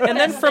 and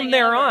then from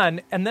there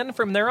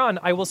on,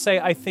 I will say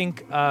I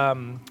think,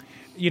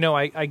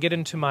 I get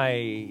into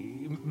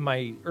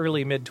my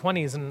early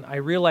mid-20s, and I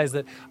realize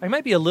that I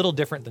might be a little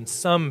different than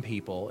some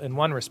people in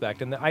one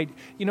respect, and that I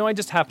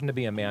just happen to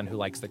be a man who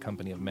likes the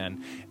company of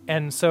men,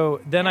 and so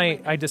then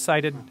I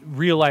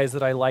realized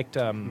that I liked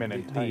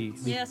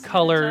the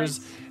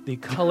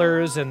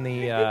colors and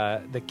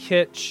the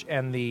kitsch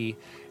and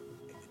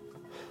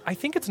I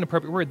think it's an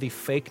appropriate word, the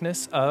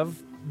fakeness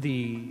of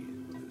the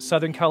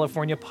Southern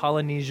California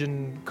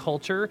Polynesian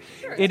culture.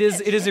 It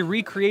is a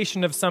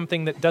recreation of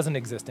something that doesn't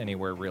exist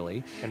anywhere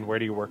really. And where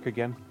do you work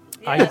again?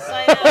 Yes,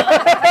 I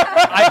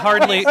know.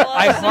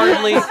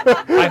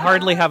 I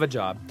hardly have a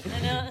job.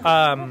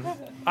 I know.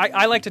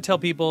 I like to tell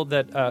people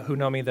that who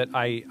know me that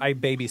I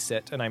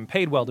babysit, and I'm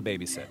paid well to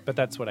babysit, but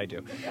that's what I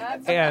do,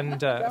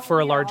 and for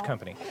a large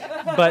company.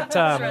 But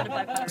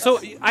so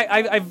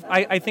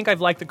I think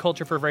I've liked the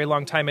culture for a very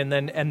long time, and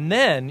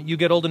then you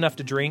get old enough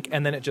to drink,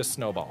 and then it just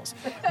snowballs,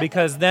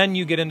 because then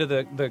you get into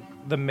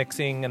the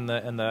mixing and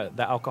the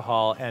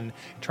alcohol and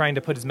trying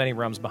to put as many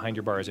rums behind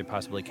your bar as you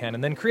possibly can,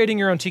 and then creating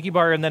your own tiki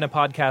bar, and then a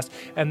podcast,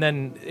 and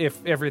then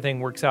if everything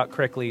works out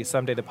correctly,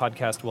 someday the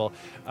podcast will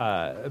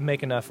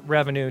make enough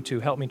revenue to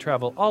help me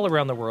travel all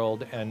around the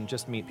world and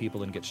just meet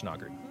people and get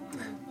schnoggered.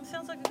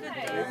 Sounds like a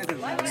good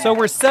deal. So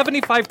we're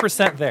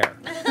 75% there.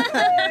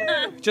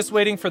 Just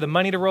waiting for the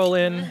money to roll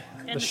in. And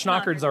The the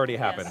schnockerd's schnocker, already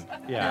yes. happened.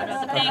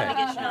 Yeah. The paying to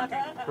get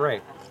schnockered.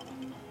 Right.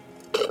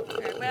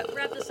 All right,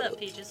 wrap this up,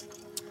 Peaches.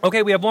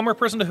 Okay, we have one more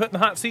person to put in the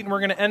hot seat, and we're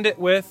going to end it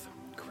with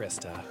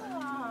Krista.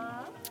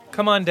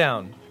 Come on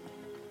down.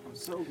 I'm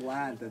so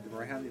glad that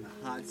we're having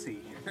a hot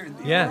seat here. in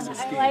the Yes. Orange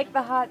I Escape. like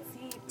the hot seat.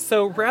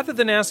 So rather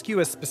than ask you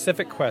a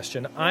specific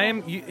question,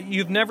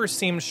 you've never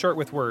seemed short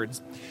with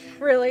words.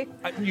 Really?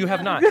 You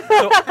have not.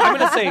 So I'm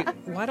going to say,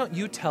 why don't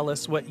you tell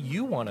us what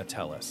you want to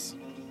tell us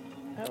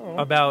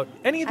about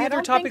any of the I other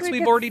don't topics think we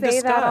we've could already say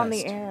discussed? that on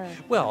the air.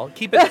 Well,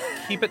 keep it.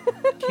 Keep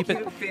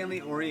it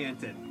family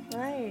oriented.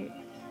 Right.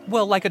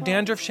 Well, like a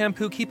dandruff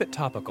shampoo, keep it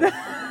topical.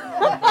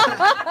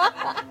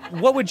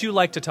 What would you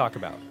like to talk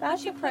about?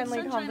 That's a You put friendly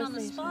Sunshine on the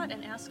conversation. spot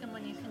and ask him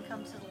when you can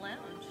come to the lounge.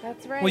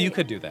 That's right. Well, you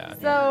could do that.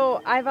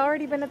 So I've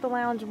already been at the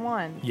lounge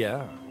once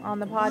Yeah. on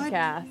the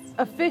podcast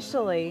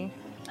officially.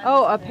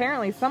 Oh,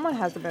 apparently someone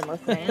hasn't been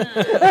listening.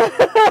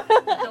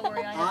 Don't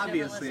worry, I have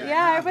Obviously. to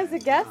Yeah, I was a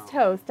guest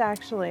host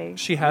actually.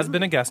 She has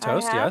been a guest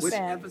host, I have yes. Which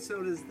been.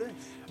 episode is this?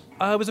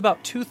 It was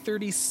about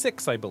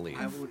 236, I believe.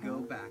 I will go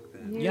back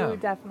then. You Yeah.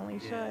 definitely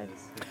should.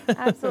 Yes.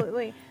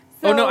 Absolutely.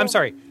 Oh, no, So- I'm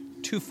sorry.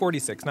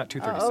 246, not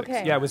 236.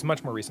 okay. Yeah, it was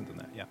much more recent than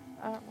that, yeah.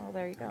 Oh, well,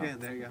 there you go. Yeah,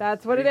 there you go.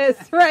 That's what it is,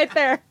 right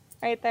there,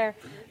 right there.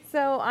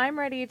 So I'm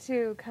ready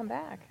to come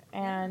back,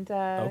 and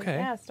Okay.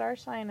 yeah,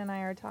 Starshine and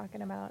I are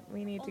talking about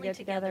we need to Only get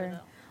together.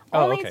 together,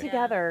 Oh, Only okay.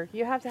 together.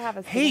 You have to have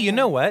a. Hey, you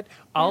know what?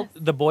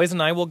 The boys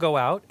and I will go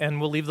out, and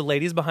we'll leave the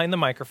ladies behind the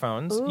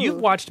microphones. Ooh. You've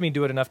watched me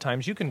do it enough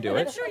times. You can do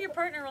I'm it. sure your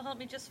partner will help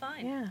me just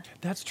fine. Yeah,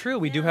 That's true.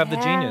 We do have the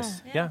Yeah.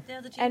 genius. Yeah. the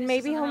genius and is maybe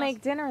in the he'll house.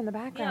 make dinner in the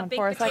Yeah, background baked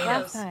for us like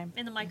potatoes last time.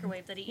 in the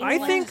microwave that he I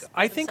eats. think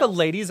by a himself.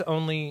 ladies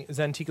only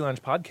Zen Tiki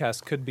Lounge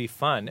podcast could be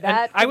fun. And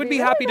That I could would be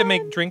be happy to really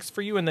make fun. drinks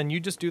for you, and then you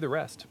just do the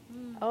rest.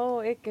 Oh,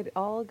 it could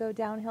all go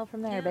downhill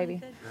from there, Yeah,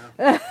 baby.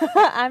 good.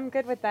 I'm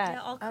good with that.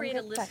 Yeah, I'll I'm create good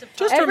a with list that. of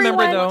Just topics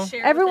remember, I though- won't share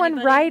with Everyone,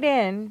 anybody. write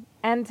in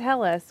and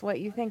tell us what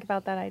you think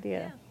about that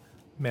idea.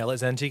 Mail at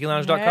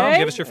ZenTikiLounge.com. Right?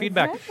 Give us your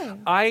feedback.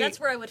 Exactly. That's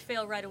where I would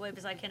fail right away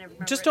because I can't ever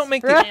remember. Just it. don't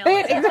make Right?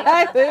 the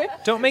Exactly.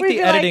 don't make We'd the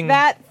be like editing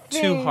that too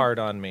thing. hard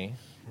on me.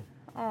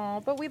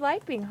 Oh, but we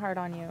like being hard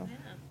on you.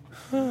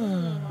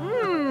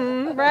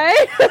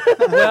 Right?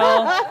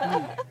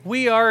 Well,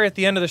 we are at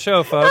the end of the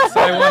show, folks.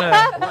 I want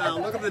to. Wow,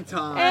 look at the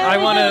time. I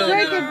We've wanna- been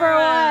drinking for a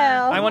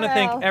while. I want to Well.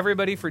 thank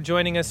everybody for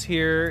joining us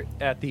here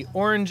at the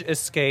Orange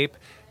Escape,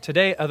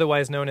 today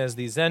otherwise known as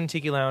the Zen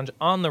Tiki Lounge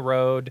on the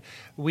road.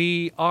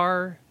 We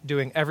are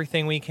doing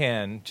everything we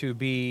can to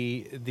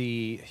be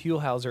the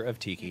Huelhauser of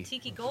Tiki.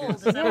 Tiki Gold.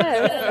 Is that what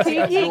Yes, it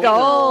is? Tiki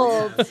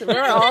Gold.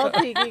 We're all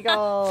Tiki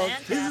Gold.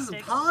 This is a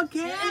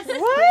Fantastic. podcast?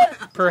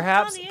 What?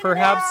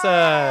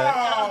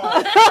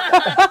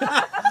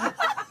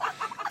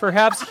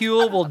 Perhaps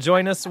Huel will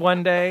join us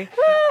one day.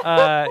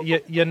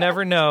 You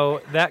never know.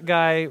 That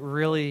guy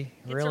really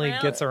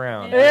around. gets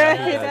around. Yeah,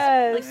 he he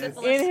does.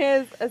 does. In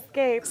his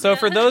escape. So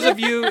for those of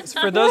you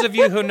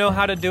who know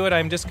how to do it,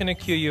 I'm just going to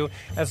cue you,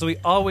 as we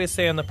always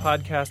say on the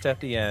podcast at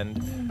the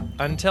end.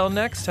 Until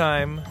next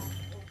time,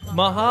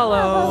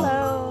 mahalo.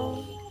 Hello.